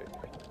 Okay.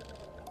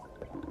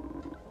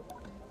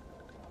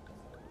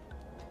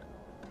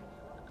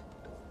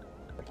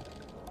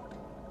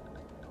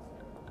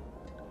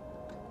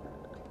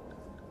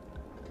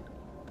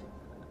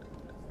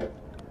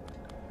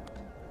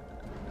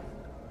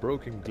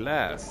 Broken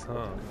glass,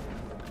 huh?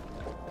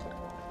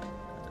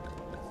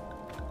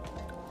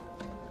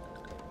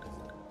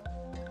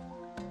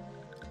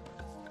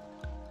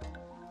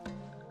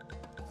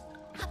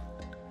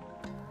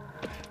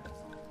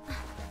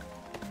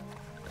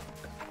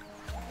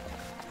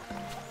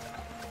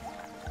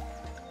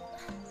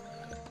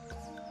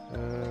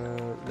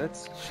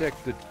 Let's check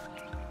the...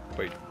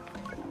 Wait.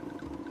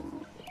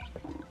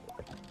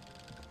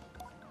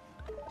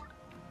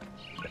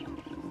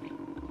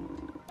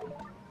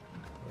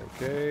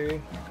 Okay.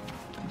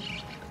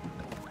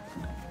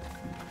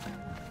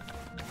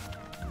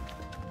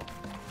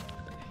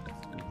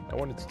 I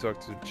wanted to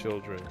talk to the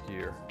children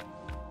here.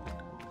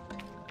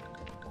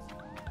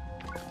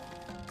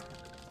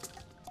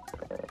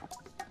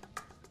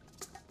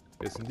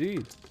 Yes,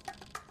 indeed.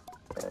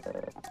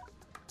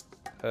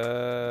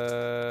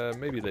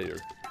 Maybe later.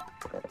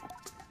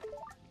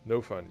 No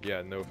fun.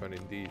 Yeah, no fun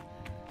indeed.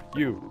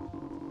 You.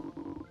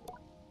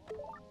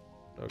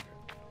 Okay.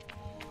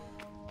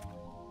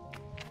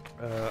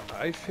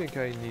 I think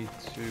I need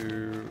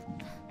to...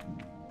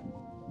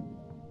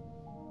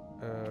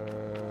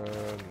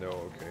 no,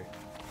 okay.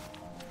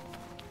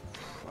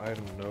 I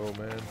don't know,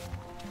 man.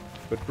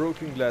 But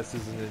broken glass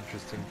is an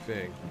interesting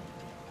thing.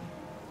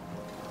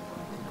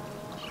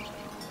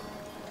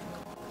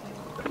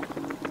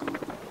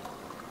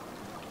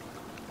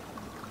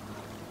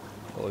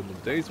 Well, in a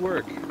day's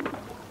work.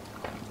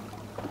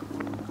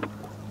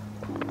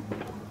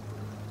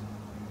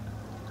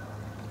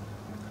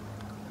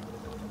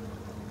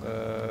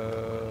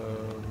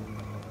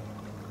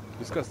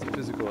 Discuss the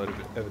physical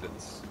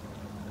evidence.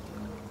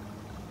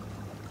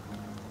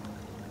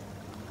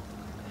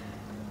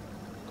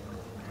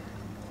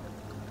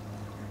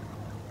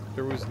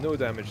 There was no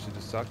damage to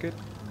the socket.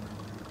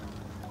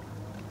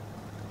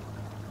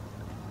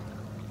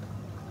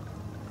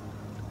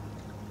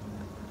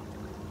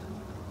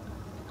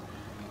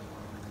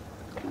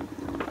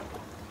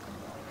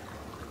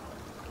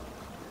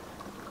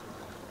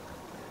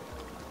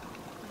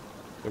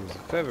 There was a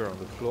feather on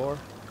the floor.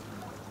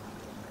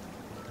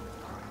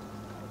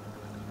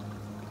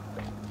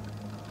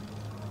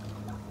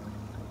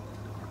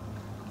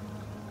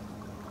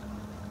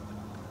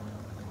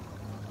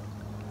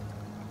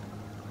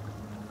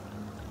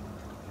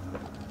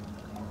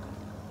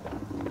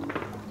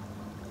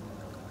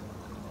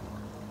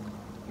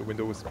 The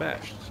window was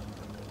smashed.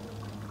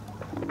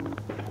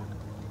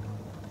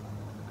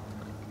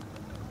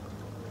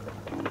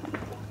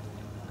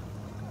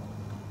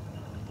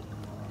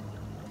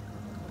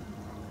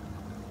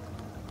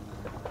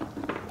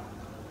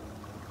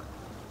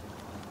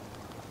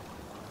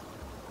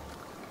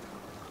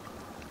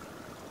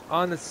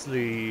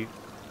 Honestly,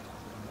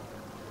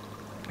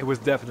 it was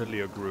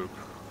definitely a group.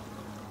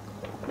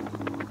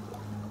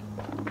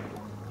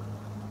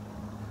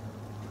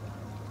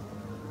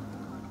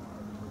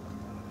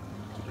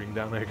 To bring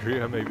down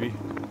Agria, maybe.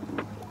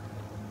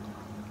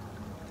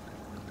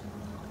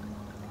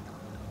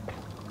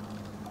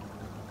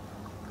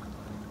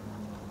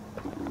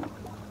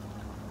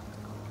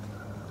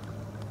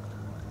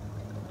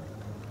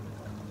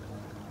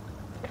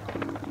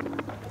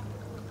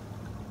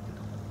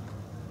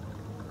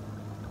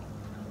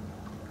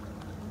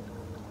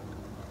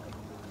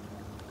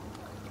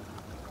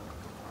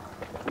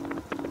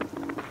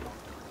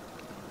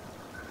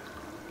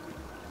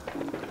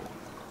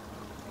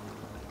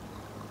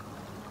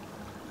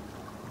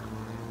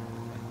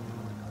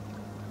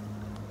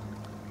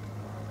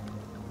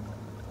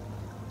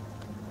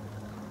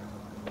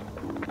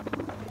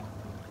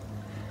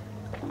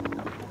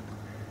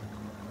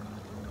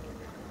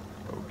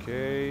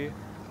 Okay.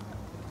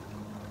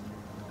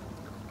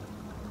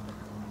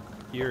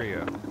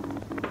 Area.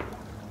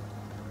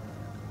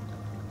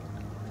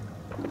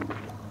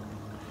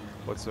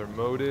 What's our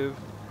motive?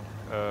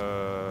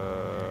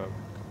 To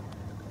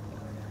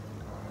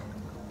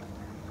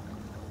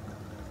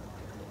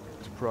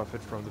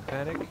profit from the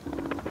panic.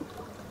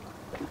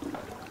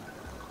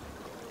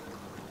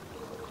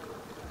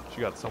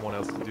 She got someone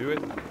else to do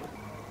it.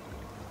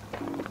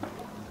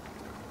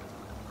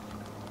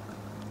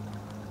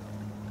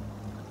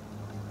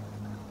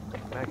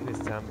 Magnus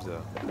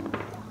Tamza.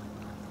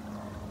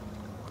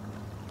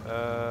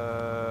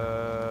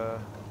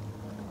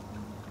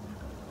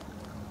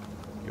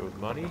 You owed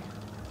money?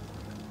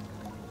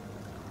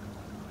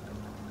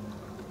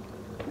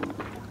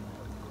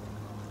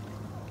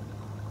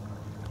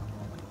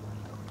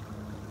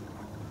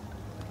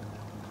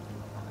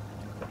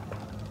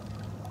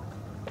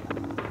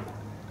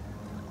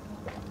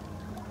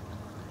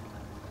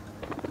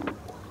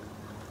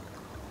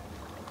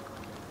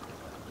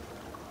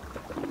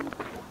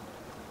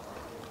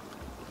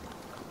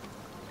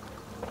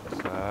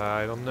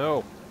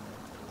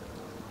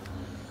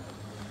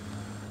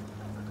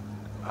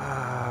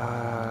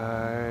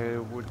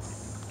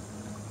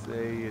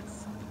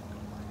 its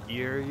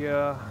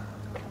area.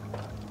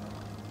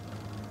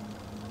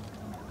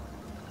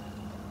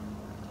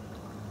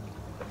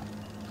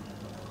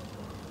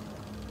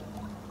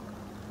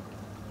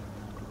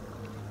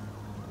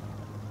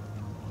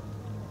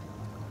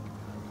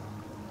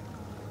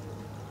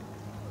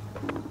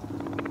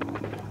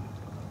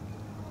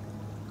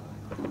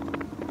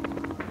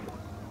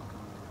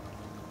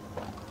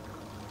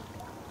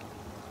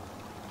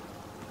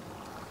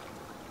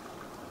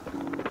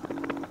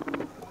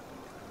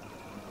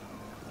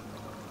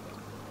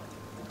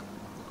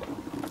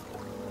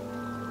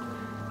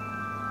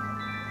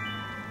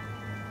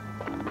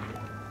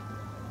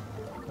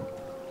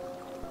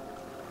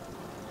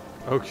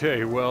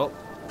 Okay, well,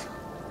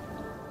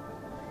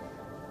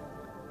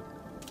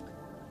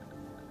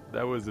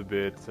 that was a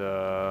bit,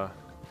 that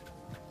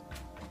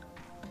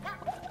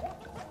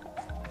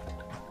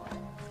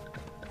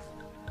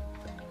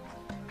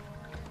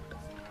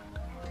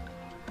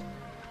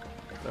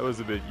was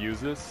a bit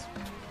useless,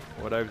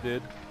 what I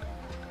did.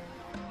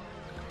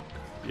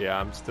 Yeah,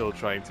 I'm still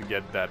trying to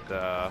get that,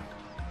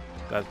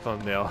 that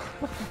thumbnail.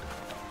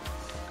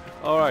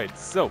 Alright,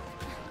 so,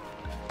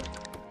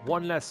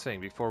 one last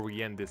thing before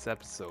we end this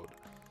episode.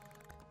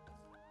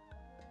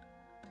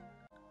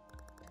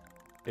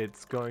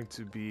 It's going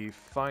to be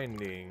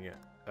finding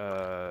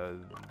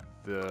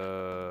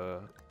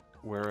the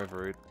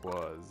wherever it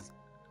was.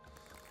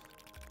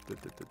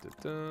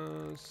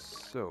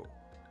 So,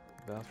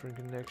 bathroom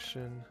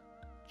connection,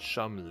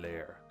 chum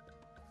lair.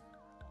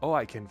 Oh,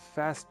 I can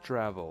fast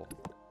travel.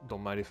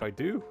 Don't mind if I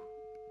do.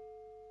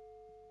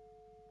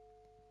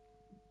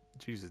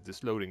 Jesus,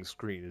 this loading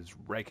screen is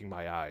wrecking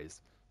my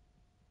eyes.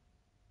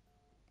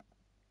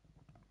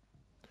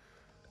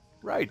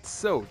 Right,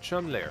 so,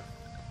 chum lair.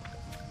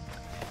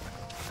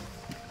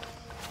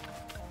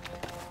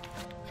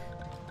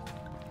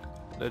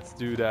 Let's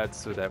do that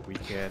so that we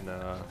can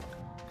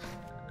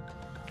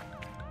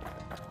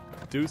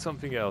do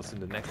something else in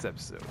the next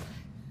episode.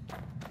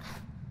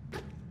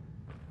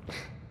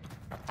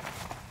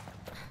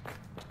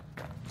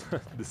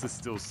 This is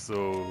still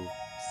so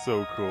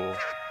cool.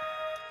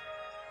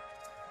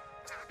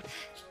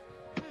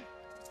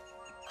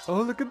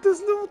 Oh, look at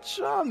those little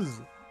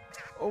chums!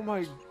 Oh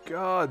my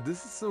god,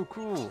 this is so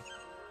cool.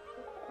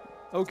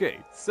 Okay,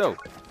 so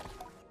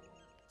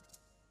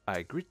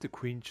I greet the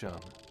queen chum.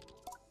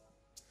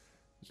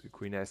 The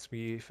queen asks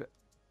me if...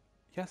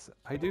 Yes,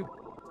 I do.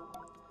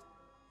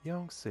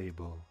 Young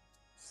Sable,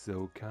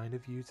 so kind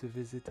of you to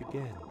visit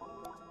again.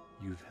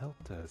 You've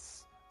helped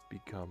us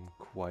become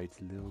quite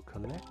a little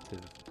collective.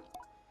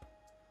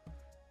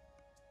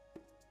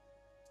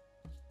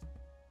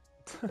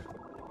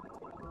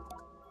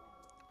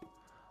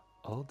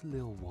 All the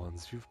little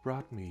ones you've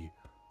brought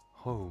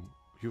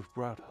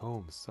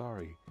home,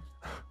 sorry,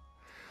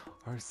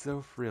 are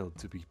so thrilled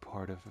to be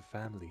part of a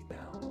family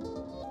now.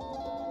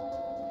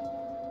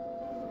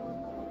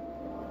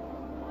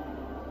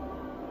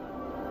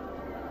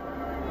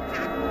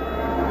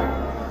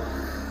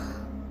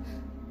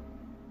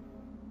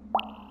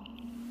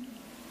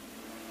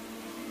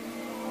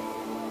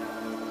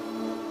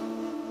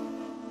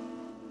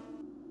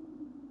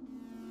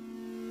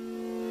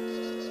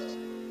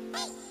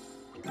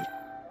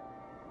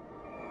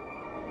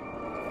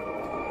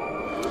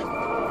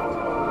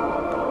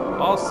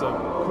 Awesome,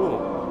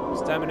 cool.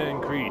 Stamina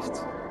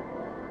increased.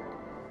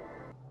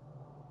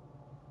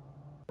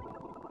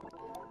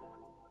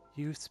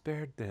 You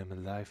spared them a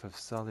life of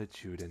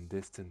solitude and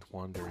distant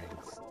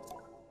wanderings.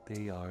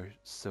 They are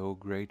so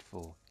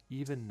grateful,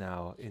 even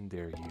now in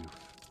their youth.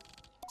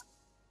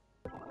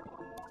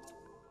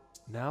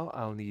 Now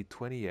I'll need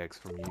 20 eggs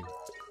from you.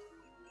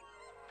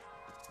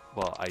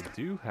 Well, I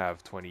do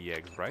have 20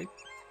 eggs, right?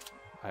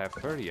 I have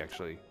 30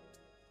 actually.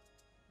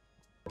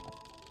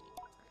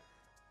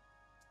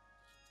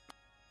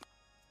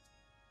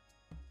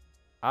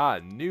 Ah,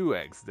 new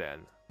eggs then.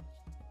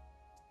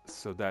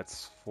 So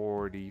that's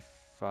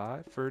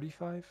 45?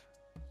 35?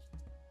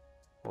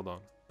 Hold on.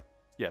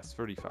 Yes,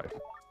 35.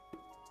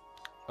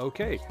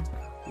 Okay.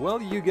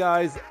 Well, you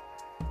guys,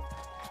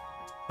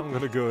 I'm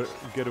gonna go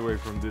get away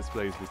from this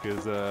place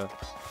because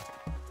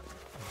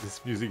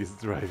this music is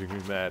driving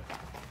me mad.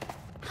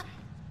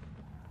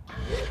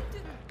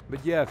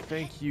 But yeah,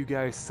 thank you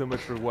guys so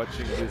much for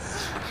watching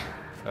this,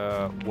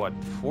 what,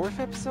 4th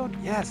episode?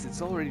 Yes,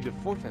 it's already the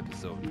 4th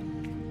episode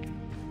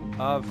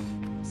of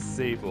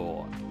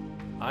Sable.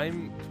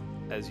 I'm,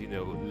 as you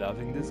know,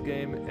 loving this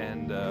game,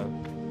 and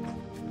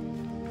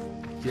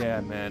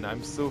yeah, man,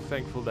 I'm so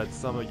thankful that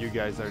some of you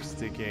guys are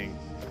sticking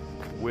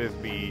with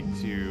me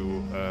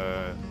to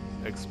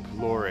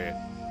explore it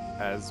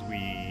as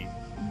we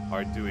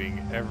are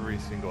doing every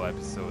single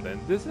episode. And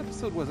this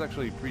episode was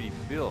actually pretty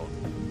filled,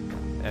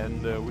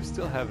 and we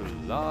still have a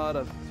lot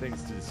of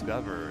things to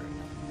discover,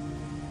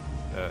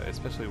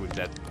 especially with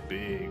that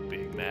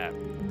big map.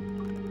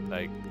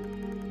 Like,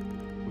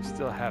 we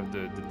still have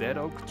the dead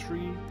oak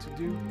tree to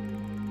do.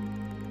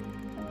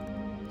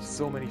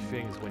 So many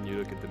things when you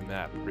look at the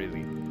map,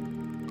 really.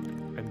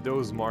 And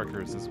those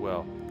markers as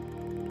well.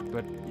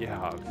 But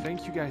yeah,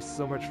 thank you guys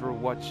so much for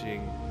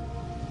watching.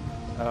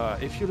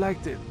 If you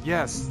liked it,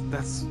 yes,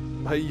 that's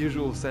my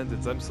usual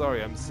sentence. I'm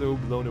sorry, I'm so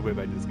blown away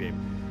by this game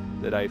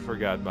that I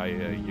forgot my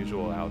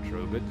usual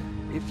outro. But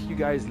if you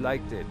guys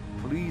liked it,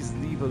 please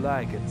leave a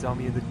like and tell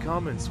me in the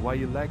comments why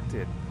you liked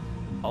it.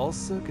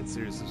 Also,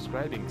 consider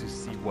subscribing to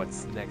see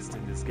what's next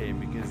in this game,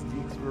 because the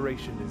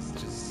exploration is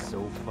just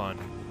so fun.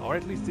 Or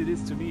at least it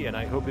is to me, and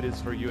I hope it is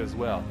for you as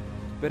well.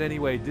 But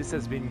anyway, this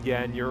has been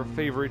YANN, your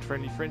favorite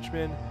friendly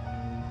Frenchman,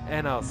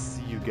 and I'll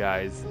see you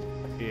guys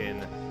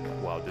in...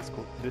 Wow,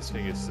 this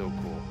thing is so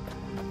cool.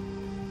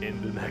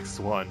 In the next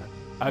one.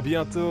 À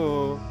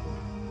bientôt!